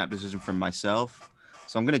personally a snap decision for myself.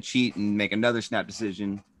 So I'm gonna cheat and make another snap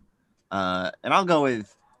decision, and I'll go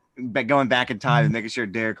with going back in time and making sure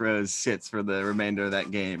Derrick Rose sits for the remainder of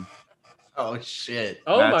that game. Oh shit.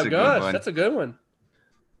 Oh That's my a good gosh, one. that's a good one.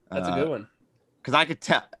 That's a good one. Because I could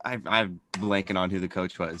tell, I'm blanking on who the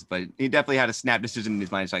coach was, but he definitely had a snap decision in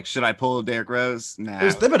his mind. It's like, should I pull Derrick Rose? Nah, It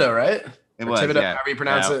was Thibodeau, right? it or was, Thibodeau, yeah. however you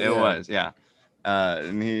pronounce Yeah, it, It yeah. was, yeah.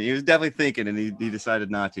 And he was definitely thinking, and he decided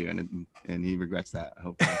not to, and he regrets that.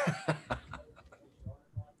 Hopefully.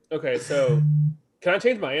 Okay, so can I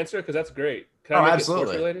change my answer? Because that's great. Can I Oh, make absolutely. it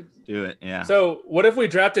sports related? Do it, yeah. So what if we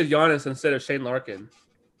drafted Giannis instead of Shane Larkin?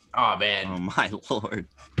 Oh man. Oh my lord.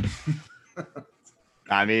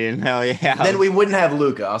 I mean, hell yeah. Then we wouldn't have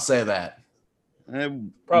Luca, I'll say that.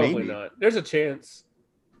 Probably Maybe. not. There's a chance,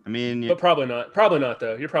 I mean, but probably not. Probably not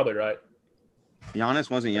though. You're probably right. Giannis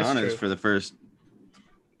wasn't That's Giannis true. for the first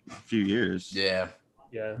few years. Yeah.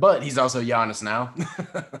 Yeah. But he's also Giannis now.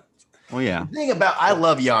 Well, yeah. The thing about I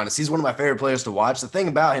love Giannis. He's one of my favorite players to watch. The thing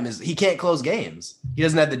about him is he can't close games. He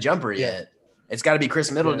doesn't have the jumper yet. It's got to be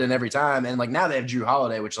Chris Middleton every time. And like now they have Drew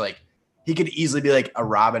Holiday, which like he could easily be like a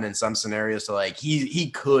Robin in some scenarios. So like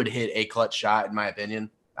he could hit a clutch shot in my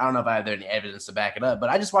opinion. I don't know if I have any evidence to back it up, but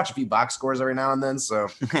I just watch a few box scores every now and then. So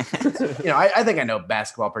I think I know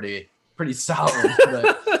basketball pretty solid.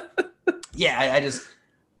 But yeah,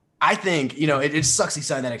 I think it sucks he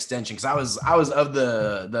signed that extension because I was of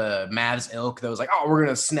the Mavs ilk that was like, oh, we're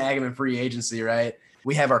gonna snag him in free agency, right?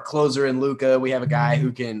 We have our closer in Luca. We have a guy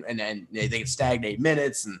who can and they can stagnate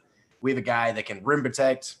minutes, and we have a guy that can rim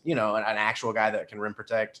protect. An actual guy that can rim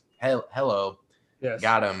protect. Hello, Yes.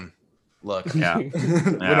 got him. Look, Yeah. we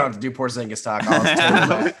don't have to do Porzingis talk. All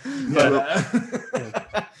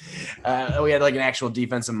but we had like an actual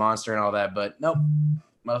defensive monster and all that, but nope,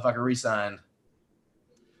 motherfucker re-signed.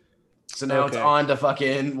 So now it's Okay. on to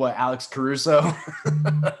fucking Alex Caruso. No,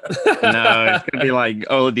 it's gonna be like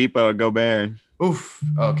Oladipo or Gobert. Oof.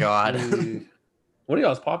 Oh god. Dude. One of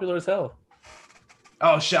y'all's popular as hell.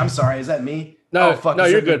 Oh shit. I'm sorry. Is that me? No, Oh, fuck, no,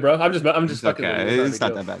 is you're it- good, bro. I'm just It's fucking. with you. okay. It's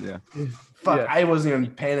not not a big that deal. bad, yeah. Fuck. Yeah. I wasn't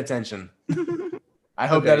even paying attention. I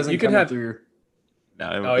hope Okay, that doesn't you can come have- through. No,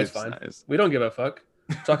 Oh, it's fine. nice. We don't give a fuck.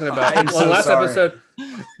 Talking about I'm so sorry.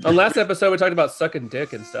 on last episode we talked about sucking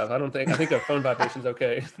dick and stuff. I think a phone vibration's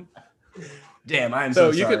okay. Damn, I am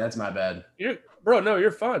So so you sorry. could- That's my bad. You're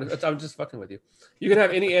fine. I'm just fucking with you. You can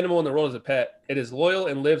have any animal in the world as a pet. It is loyal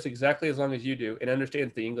and lives exactly as long as you do and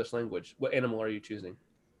understands the English language. What animal are you choosing?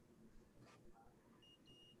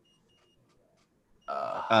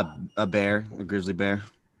 A bear, a grizzly bear.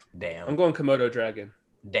 I'm Damn. going Komodo dragon.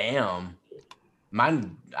 Damn.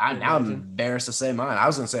 Mine. Now I'm embarrassed to say mine. I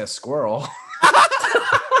was gonna say a squirrel.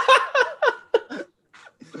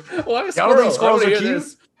 Why a Y'all don't squirrel? think squirrels I are wanna hear cute?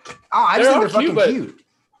 this. Oh, I They just think are they're fucking cute, but- cute.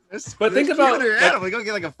 But think about, cuter like- animal. Go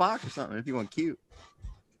get like a fox or something if you want cute.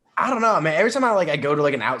 I don't know, man. Every time I go to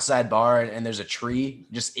like an outside bar and there's a tree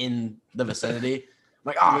just in the vicinity, I'm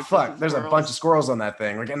like, oh Look for fuck, some there's a squirrels. bunch of squirrels on that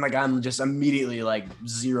thing. Like, and like I'm just immediately like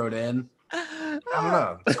zeroed in. I don't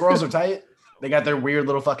know. Squirrels are tight. They got their weird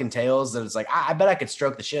little fucking tails that it's like, I bet I could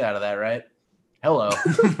stroke the shit out of that, right? Hello.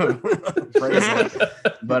 Praise it.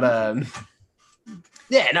 But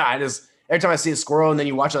yeah, no, I just every time I see a squirrel and then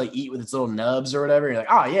you watch it like eat with its little nubs or whatever, you're like,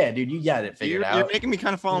 oh yeah, dude, you got it figured You're out. making me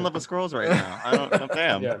kind of fall in love with squirrels right now. I don't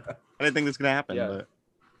damn. Yeah. I didn't think this was gonna happen, Yeah. but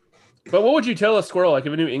But what would you tell a squirrel like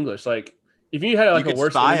if it knew English? Like if you had like you a could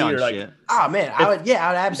worst spy enemy on or like shit. Oh man, I would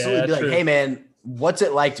absolutely Yeah, be like, true. hey man, what's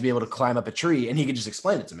it like to be able to climb up a tree? And he could just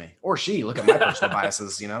explain it to me. Or she, look at my personal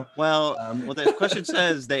biases, you know? Well, Um, well, the question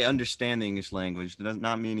says they understand the English language. That's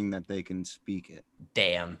not meaning that they can speak it.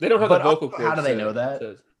 Damn. they don't have But the vocal also, cords. how do they to- know that?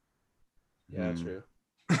 to- Yeah, Hmm. true.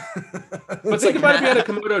 But But think about if you had a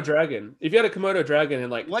Komodo dragon. If you had a Komodo dragon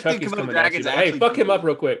and like What do Chucky's Komodo coming at you, dragons like, hey, actually fuck him do? up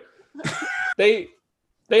real quick. they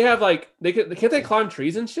have like can't they climb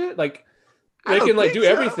trees and shit? Like I they don't can like think do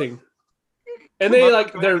so. everything. And they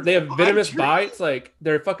like Komodo they have climb venomous trees? bites. Like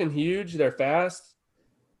they're fucking huge. They're fast.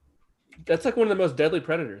 That's like one of the most deadly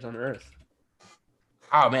predators on Earth.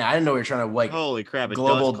 Oh man, I didn't know we were trying to like Holy crap! It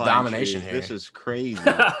global does climb domination trees. here. This is crazy.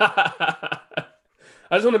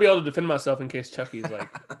 I just want to be able to defend myself in case Chucky's like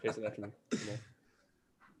chasing after me. You know?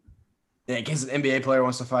 yeah, in case an NBA player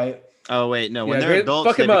wants to fight. Oh wait, no. When Yeah, they're Gra- adults,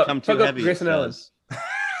 fuck they him up. become too Fuck up heavy. it Grayson Allen. says.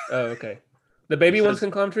 Oh, okay. The baby It ones says-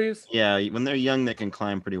 can climb trees. Yeah, when they're young, they can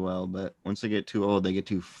climb pretty well, but once they get too old, they get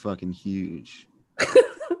too fucking huge.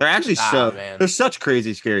 They're actually man. they're such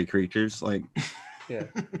crazy, scary creatures. Like, Yeah,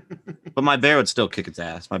 but my bear would still kick its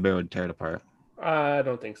ass. My bear would tear it apart. I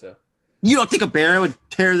don't think so. You don't think a bear would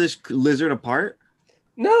tear this lizard apart?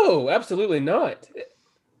 No, absolutely not.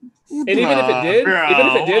 And even if it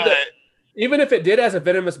did, even if it did as a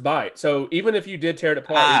venomous bite, so even if you did tear it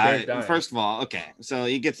apart, your bear's dying. First of all, okay, so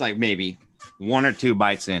he gets like maybe 1 or 2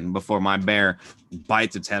 bites in before my bear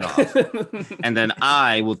bites its head off, and then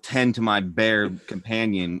I will tend to my bear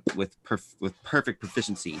companion with perfect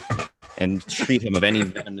proficiency and treat him of any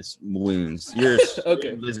venomous wounds. Your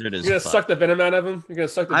Okay. lizard is You're gonna fucked. suck the venom out of him. You're gonna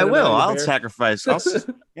suck the. I Venom will. Out of I'll your bear? sacrifice.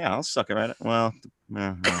 I'll suck it right. Well,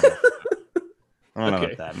 I don't know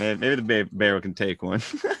Okay. about that. Maybe the bear can take one.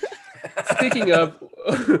 Speaking of,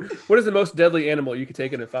 what is the most deadly animal you could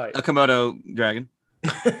take in a fight? A Komodo dragon.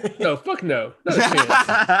 No, fuck no. Not a chance.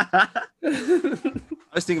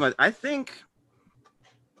 I was thinking about.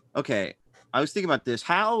 Okay, I was thinking about this.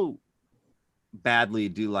 How badly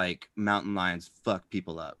do like mountain lions fuck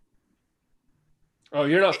people up? Oh,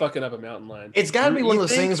 you're not fucking up a mountain lion. It's got to be one of You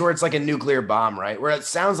those think? things where it's like a nuclear bomb, right? Where it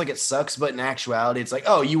sounds like it sucks, but in actuality, it's like,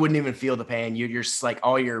 oh, you wouldn't even feel the pain. You're just like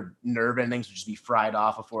all your nerve endings would just be fried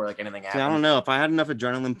off before like anything See, happened. I don't know if I had enough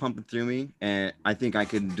adrenaline pumping through me, and I think I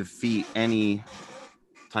could defeat any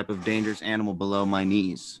type of dangerous animal below my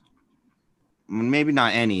knees. Maybe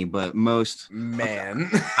not any, but most. Man,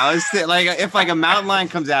 I was like, if like a mountain lion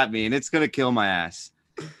comes at me and it's gonna kill my ass,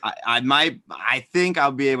 I think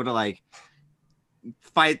I'll be able to like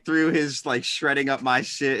fight through his like shredding up my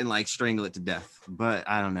shit and like strangle it to death. But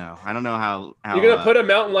I don't know. I don't know how You're gonna put a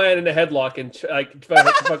mountain lion in a headlock and like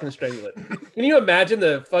fucking strangle it. Can you imagine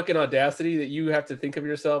the fucking audacity that you have to think of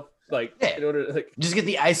yourself like Yeah. in order to, like? just get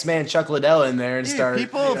the Iceman Chuck Liddell in there and Dude, start.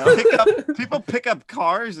 people you know? people pick up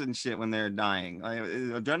cars and shit when they're dying. Like,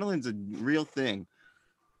 adrenaline's a real thing.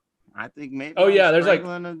 I think maybe. Oh, yeah, there's, like-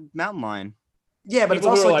 strangling a mountain lion. Yeah, but it's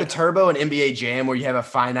People who also are like like- the turbo and NBA Jam where you have a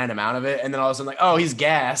finite amount of it, and then all of a sudden, like, oh, he's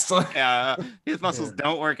gassed. Yeah, his muscles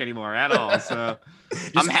don't work anymore at all. So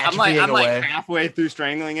Just I'm atrophying like away. halfway through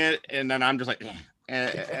strangling it, and then I'm just like,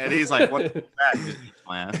 and he's like, "What is that?" Just eats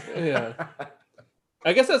my ass. Yeah.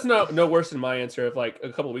 I guess that's no worse than my answer of like a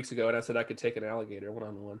couple of weeks ago, and I said I could take an alligator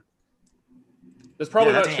 1-on-1. That's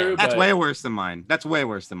probably Yeah, not that's- true. That's but way worse than mine. That's way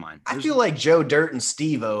worse than mine. I feel like Joe Dirt and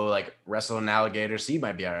Steve-O like wrestled an alligator, so you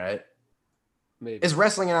might be all right. maybe. Is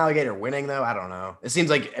wrestling an alligator winning though? I don't know. It seems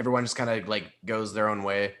like everyone just kind of like goes their own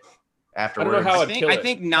way afterwards. how I I'd think, kill I it.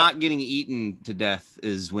 think not getting eaten to death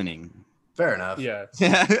is winning. Fair enough. Yeah.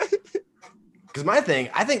 Because my thing,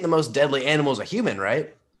 I think the most deadly animal is a human,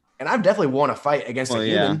 right? And I've definitely won a fight against Well, a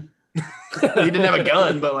yeah. human. He didn't have a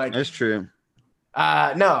gun, but like, That's true.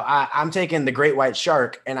 no, I'm taking the great white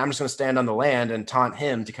shark, and I'm just gonna stand on the land and taunt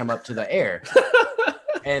him to come up to the air.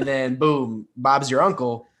 And then, boom, Bob's your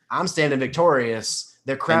uncle. I'm standing victorious.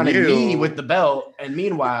 They're crowning you- me with the belt, and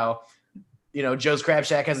meanwhile, you know, Joe's Crab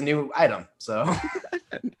Shack has a new item. So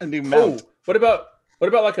A new Oh, mount. what about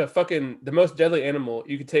like a fucking the most deadly animal?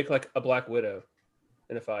 You could take like a black widow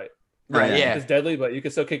in a fight. Right, yeah. It's deadly, but you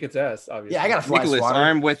can still kick its ass, obviously. Yeah, I got a fly Nicholas swatter.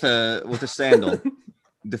 armed with a sandal,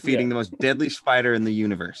 defeating the most deadly spider in the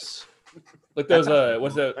universe. Like those,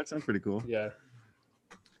 That sounds pretty cool. Yeah.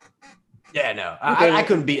 Yeah, no. Okay. I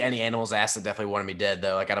couldn't beat any animal's ass that definitely wanted me dead,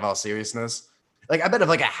 though, like, out of all seriousness. Like, I bet if,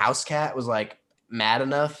 like, a house cat was, like, mad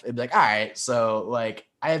enough, it'd be like, all right, so, like,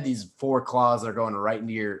 I have these 4 claws that are going right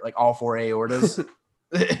into your, like, all 4 aortas.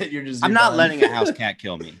 I'm not letting a house cat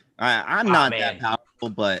kill me. I'm not man. that powerful,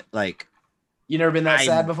 but, like... You never been that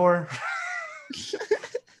sad before?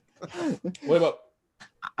 What about...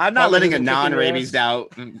 I'm not Probably letting a doesn't kick in your non-rabies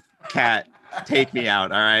out cat take me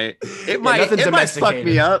out, all right? It might nothing fuck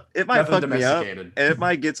me up. It might Nothing fuck me up. domesticated. And it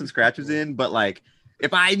might get some scratches in, but like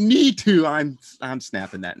if I need to, I'm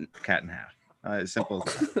snapping that cat in half. Simple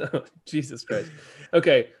as that. Jesus Christ.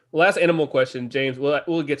 Okay, last animal question, James.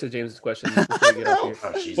 We'll get to James's question before we get up here.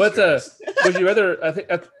 Oh, Jesus What's Christ. would you rather? I think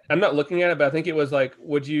I'm not looking at it, but I think it was like,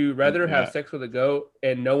 would you rather have Yeah. sex with a goat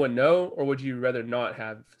and no one know, or would you rather not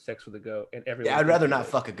have sex with a goat and everyone? Yeah, I'd knows rather you? not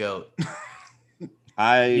fuck a goat.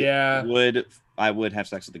 I would have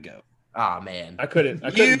sex with a goat. Oh, man. I couldn't. I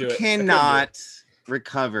You couldn't do it. I couldn't do it. cannot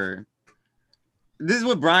recover. This is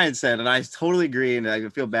what Brian said, and I totally agree, and I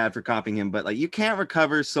feel bad for copying him, but like you can't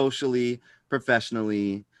recover socially,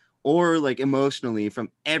 professionally, or like emotionally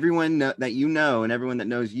from everyone that you know and everyone that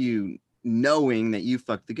knows you knowing that you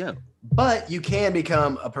fucked the goat. But you can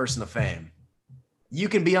become a person of fame. You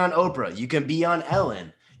can be on Oprah. You can be on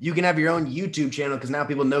Ellen. You can have your own YouTube channel because now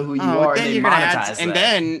people know who you are and they monetize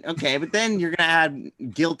that. But then you're gonna add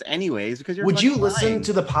guilt anyways because you're. Would you fucking listen lying.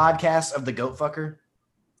 to the podcast of the goat fucker?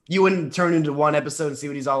 You wouldn't turn into one episode and see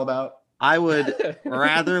what he's all about? I would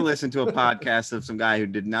rather listen to a podcast of some guy who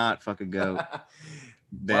did not fuck a goat.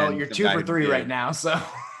 Well, you're 2 for 3 right now, so.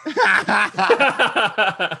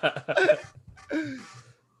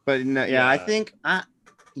 But no, Yeah. I think I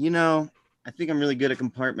think I'm really good at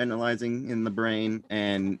compartmentalizing in the brain,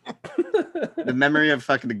 and the memory of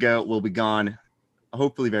fucking the goat will be gone,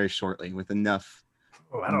 hopefully very shortly, with enough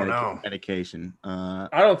I don't know. medication. I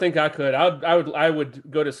don't think I could. I would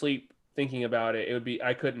go to sleep thinking about it. It would be.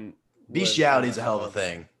 I couldn't. Bestiality is a hell of a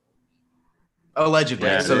thing. Allegedly,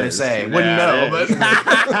 Yeah, so it they is. say. Yeah, Wouldn't know,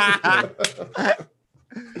 it but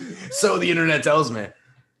so the internet tells me.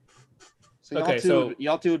 So y'all Okay, two, so-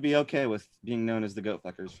 y'all two would be okay with being known as the goat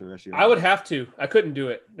fuckers for the rest of your I would life. have to. I couldn't do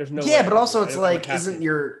it. There's no. way Yeah, I but could also do it. it's I would like, have isn't to.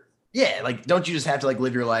 your like, don't you just have to like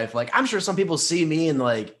live your life? Like, I'm sure some people see me and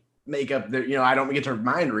like make up their, I don't get to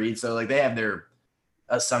mind read, so like they have their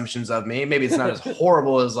assumptions of me. Maybe it's not as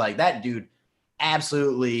horrible as like that dude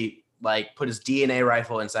absolutely like put his DNA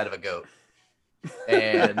rifle inside of a goat.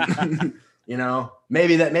 And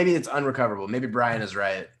maybe it's unrecoverable. Maybe Brian is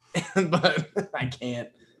right. But I can't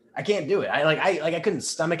do it. I couldn't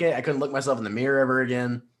stomach it. I couldn't look myself in the mirror ever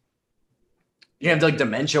again. You have like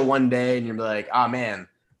dementia one day and you're like, oh man.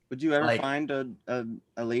 Would you ever like- find a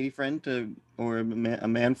lady friend or a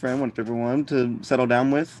man friend, whichever one, to settle down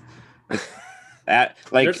with?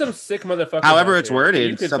 There's some sick motherfuckers. however out it's there. You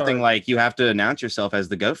worded, could something find- like you have to announce yourself as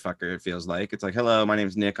the goat fucker. It feels like it's like, hello, my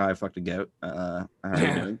name's Nick. I fucked a goat. How are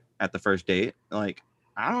you doing? At the first date, like,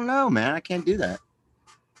 I don't know, man. I can't do that.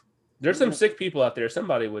 There's some sick people out there.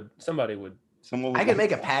 Somebody would. Someone I could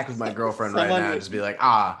make a pact with my girlfriend right Someone now and would- just be like,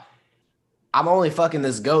 I'm only fucking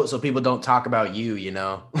this goat so people don't talk about you,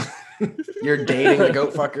 You're dating the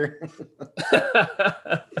goat fucker.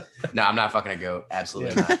 No, I'm not fucking a goat.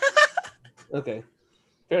 Absolutely Yeah. not. Okay,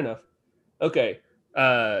 fair enough. Okay,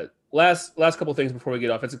 last couple things before we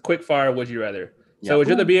get off. It's a quick fire. Would you rather? So Yeah. would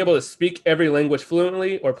you rather be able to speak every language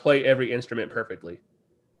fluently or play every instrument perfectly?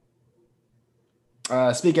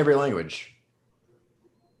 Speak every language.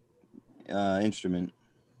 Instrument.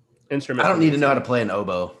 Instrument. I don't need to know how to play an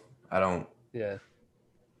oboe. I don't. Yeah.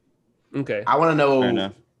 Okay. I want to know. Fair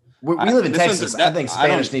enough. We I- live in this one's- Texas. I that- think I don't-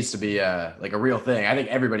 Spanish needs to be like a real thing. I think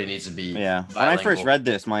everybody needs to be. Yeah. When I first bilingual. read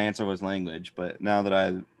this, my answer was language, but now that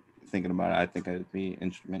I'm thinking about it, I think I'd be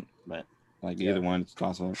instrument. But like Yeah. either one, it's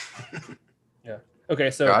toss up. Okay.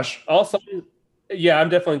 So Gosh. also, yeah, I'm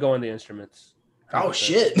definitely going the instruments. Oh 100%.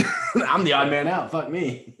 shit! I'm the odd man out. Fuck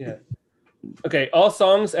me. Okay. All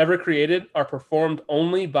songs ever created are performed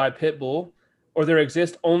only by Pitbull, or there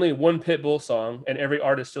exists only one Pitbull song, and every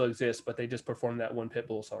artist still exists, but they just perform that one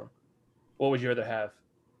Pitbull song. What would you rather have?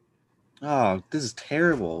 Oh, this is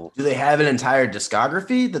terrible. Do they have an entire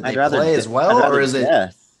discography that they I'd rather play de- as I'd well, rather or is it?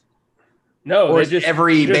 death. No, Or they is just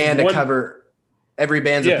every just band a one- cover? Every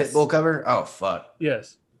band's Yes. a Pitbull cover. Oh fuck!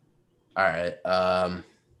 Yes. All right.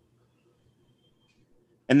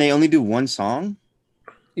 And they only do one song?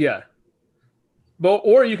 Yeah. But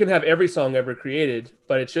or you can have every song ever created,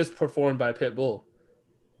 but it's just performed by Pitbull.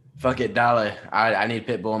 Fuck it, Dolly. I need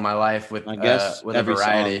Pitbull in my life with I guess with a every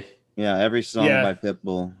variety. song. Yeah, every song Yeah. by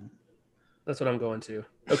Pitbull. That's what I'm going to.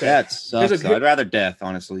 Okay. That sucks. good- I'd rather death,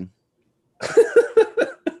 honestly.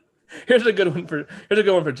 Here's a good one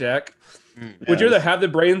for Jack. Would you rather have the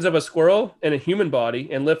brains of a squirrel in a human body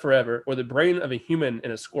and live forever, or the brain of a human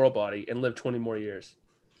in a squirrel body and live 20 more years?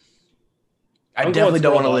 I I'm definitely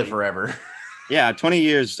going don't want to squirrel live body. forever. Yeah, 20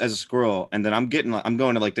 years as a squirrel, and then I'm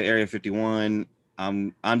going to like the Area 51.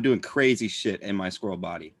 I'm doing crazy shit in my squirrel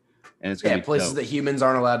body, and it's gonna Yeah, be places dope. that humans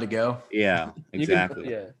aren't allowed to go. Yeah,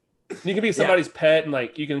 exactly. You can be somebody's pet and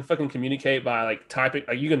like you can fucking communicate by like typing.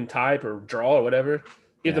 Like you can type or draw or whatever.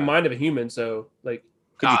 You have the Yeah. mind of a human, so like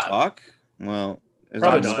Could you talk? Well, is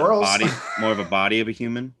Probably that not. more of a body, more of a body of a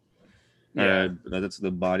human? Yeah. That's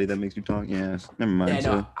the body that makes you talk. Yeah, never mind.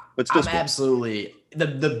 Yeah, no, but still, I'm absolutely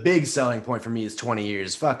the big selling point for me is 20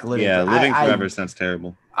 years. Fuck living. yeah, living I- forever sounds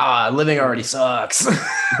terrible. living already sucks. I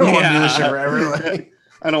don't want to do this shit forever. Like,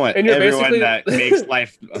 I don't want And you're everyone basically- that makes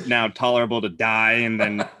life now tolerable to die and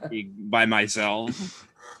then be by myself.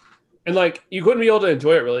 and like you couldn't be able to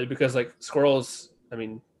enjoy it really because like squirrels. I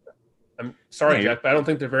mean, I'm sorry, Yeah, Jack, but I don't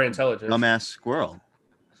think they're very intelligent. Dumbass squirrel.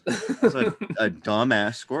 That's a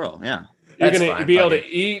dumbass squirrel. Yeah. You're That's gonna fine, be able fuck to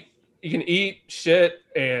eat. You can eat shit,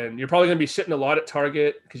 and you're probably gonna be shitting a lot at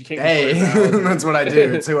Target because you can't. hey, control your bowels. that's what I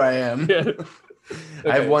do. It's who I am. Yeah. I have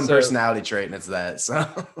Okay, one so- personality trait, and it's that. So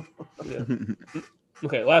Yeah.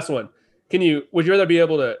 Okay, last one. Would you rather be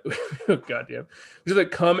able to? Oh, goddamn. Would you rather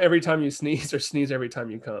come every time you sneeze or sneeze every time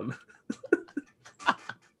you come?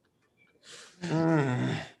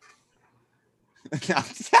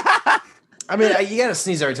 I mean, you gotta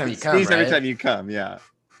sneeze every time you come, Sneeze right? every time you come. Yeah.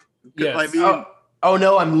 Yes. I mean, oh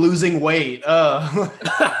no, I'm losing weight. because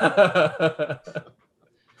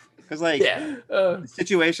like Yeah.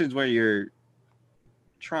 situations where you're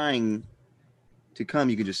trying to come,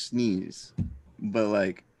 you could just sneeze, but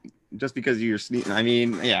like just because you're sneezing, I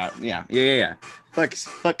mean, yeah.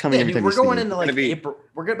 Fuck coming Yeah, every dude, time we're you going sneeze. into It's like gonna be- April.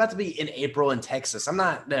 We're about to be in April in Texas. I'm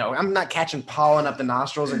not catching pollen up the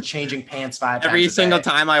nostrils and changing pants 5 Every times a single day.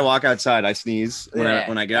 time I walk outside, I sneeze when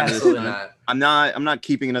I get out of the absolutely sun. not. I'm not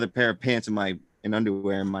keeping another pair of pants in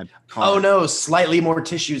underwear in my car. Oh no, slightly more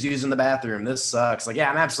tissues used in the bathroom. This sucks. Like,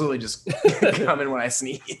 yeah, I'm absolutely just coming when I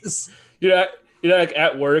sneeze. You're like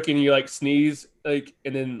at work and you like sneeze like,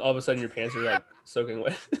 and then all of a sudden your pants are like soaking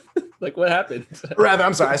wet. Like what happened? Rather,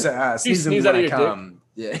 I'm sorry, I said sneezing sneeze when out of I your come.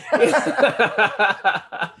 Yeah.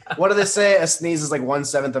 What do they say? A sneeze is like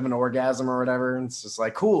 1/7 of an orgasm or whatever. And it's just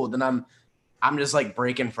like cool. Then I'm just like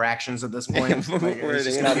breaking fractions at this point. Like, it's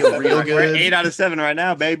just gonna feel real We're good. 8 out of 7 right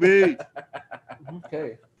now, baby.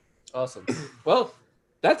 Okay, awesome. Well,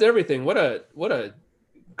 that's everything. What a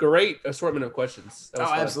great assortment of questions. That Oh, was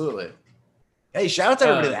fun. absolutely. Hey, shout out to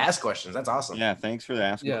everybody that asked questions. That's awesome. Yeah, thanks for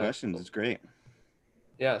asking Yeah. questions. It's great.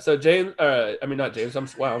 Yeah. So James, I mean not James. I'm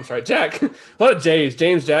sorry, Jack. What James?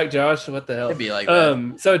 James, Jack, Josh. What the hell? It'd be like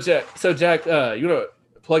that. So Jack, you want to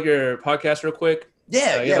plug your podcast real quick?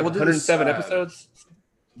 Yeah, You have we'll do 107 this, episodes.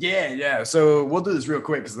 Yeah. So we'll do this real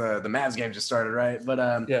quick because the Mavs game just started, right? But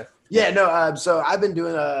Yeah. no. So I've been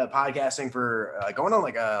doing podcasting for going on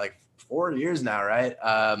like 4 years now, right?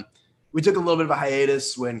 We took a little bit of a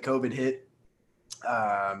hiatus when COVID hit,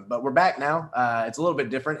 but we're back now. It's a little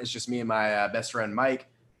bit different. It's just me and my best friend Mike.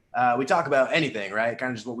 We talk about anything, right?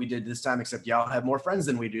 Kind of just what we did this time, except y'all have more friends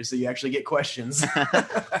than we do, so you actually get questions.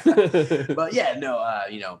 But yeah,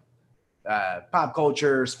 no, pop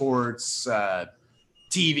culture, sports,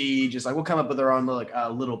 TV, just like we'll come up with our own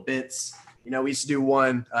little bits. We used to do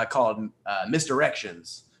one called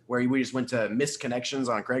Misdirections, where we just went to missed connections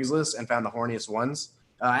on Craigslist and found the horniest ones.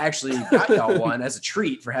 I actually got y'all one as a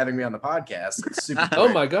treat for having me on the podcast. It's super Oh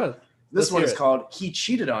great. my god. This Let's one hear is it. called He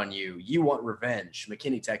Cheated on You. You Want Revenge,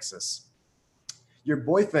 McKinney, Texas. Your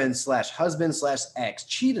boyfriend/husband/ex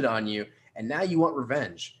cheated on you, and now you want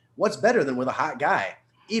revenge. What's better than with a hot guy?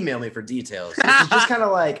 Email me for details. It's just kind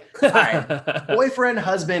of like, all right, boyfriend,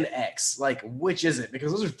 husband, ex. Like, which is it?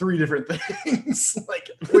 Because those are 3 different things. Like,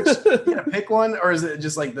 which, you gonna pick one, or is it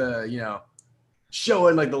just like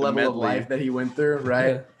showing like the level of medley. life that he went through,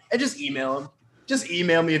 right? Yeah. And just email him. Just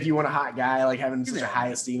email me if you want a hot guy, like having such a high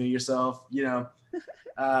esteem of yourself,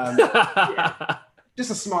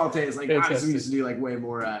 Just a small taste. Like, obviously, we Fantastic. used to do like way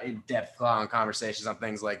more in-depth, long conversations on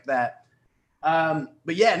things like that.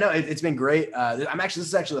 But yeah, no, it's been great. This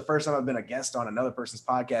is actually the first time I've been a guest on another person's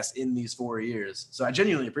podcast in these 4 years. So I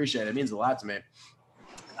genuinely appreciate it. It means a lot to me.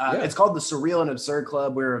 Yeah. It's called the Surreal and Absurd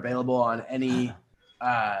Club. We're available on any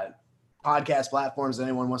podcast platforms that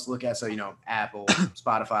anyone wants to look at. So, Apple,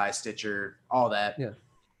 Spotify, Stitcher, all that. Yeah.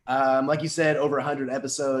 Like you said, over 100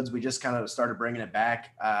 episodes. We just kind of started bringing it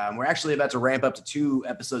back. We're actually about to ramp up to 2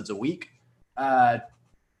 episodes a week.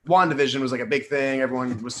 WandaVision was like a big thing.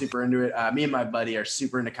 Everyone was super into it. Me and my buddy are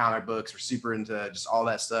super into comic books. We're super into just all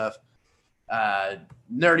that stuff.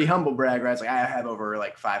 Nerdy humble brag, right? It's like I have over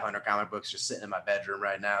like 500 comic books just sitting in my bedroom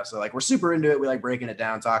right now. So like we're super into it. We like breaking it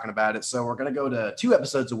down, talking about it. So we're gonna go to 2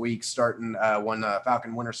 episodes a week, starting when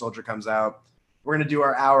Falcon Winter Soldier comes out. We're gonna do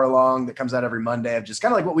our hour long that comes out every Monday of just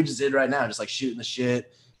kind of like what we just did right now, just like shooting the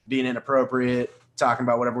shit, being inappropriate, talking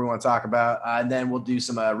about whatever we want to talk about, and then we'll do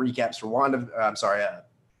some recaps for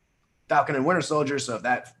Falcon and Winter Soldier. So if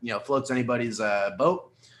that floats anybody's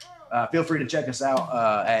boat, feel free to check us out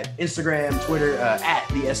at Instagram, Twitter, at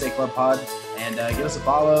the SA Club Pod, and give us a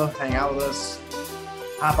follow, hang out with us,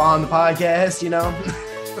 hop on the podcast.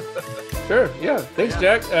 Sure. Yeah. Thanks,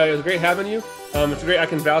 Jack. It was great having you. It's great. I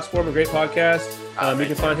can vouch for him. A great podcast. You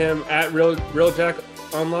can find him at Real Jack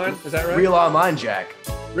Online. Is that right? Real Online Jack.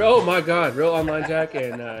 Oh my God, Real Online Jack.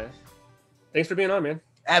 And thanks for being on, man.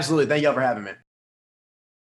 Absolutely. Thank y'all for having me.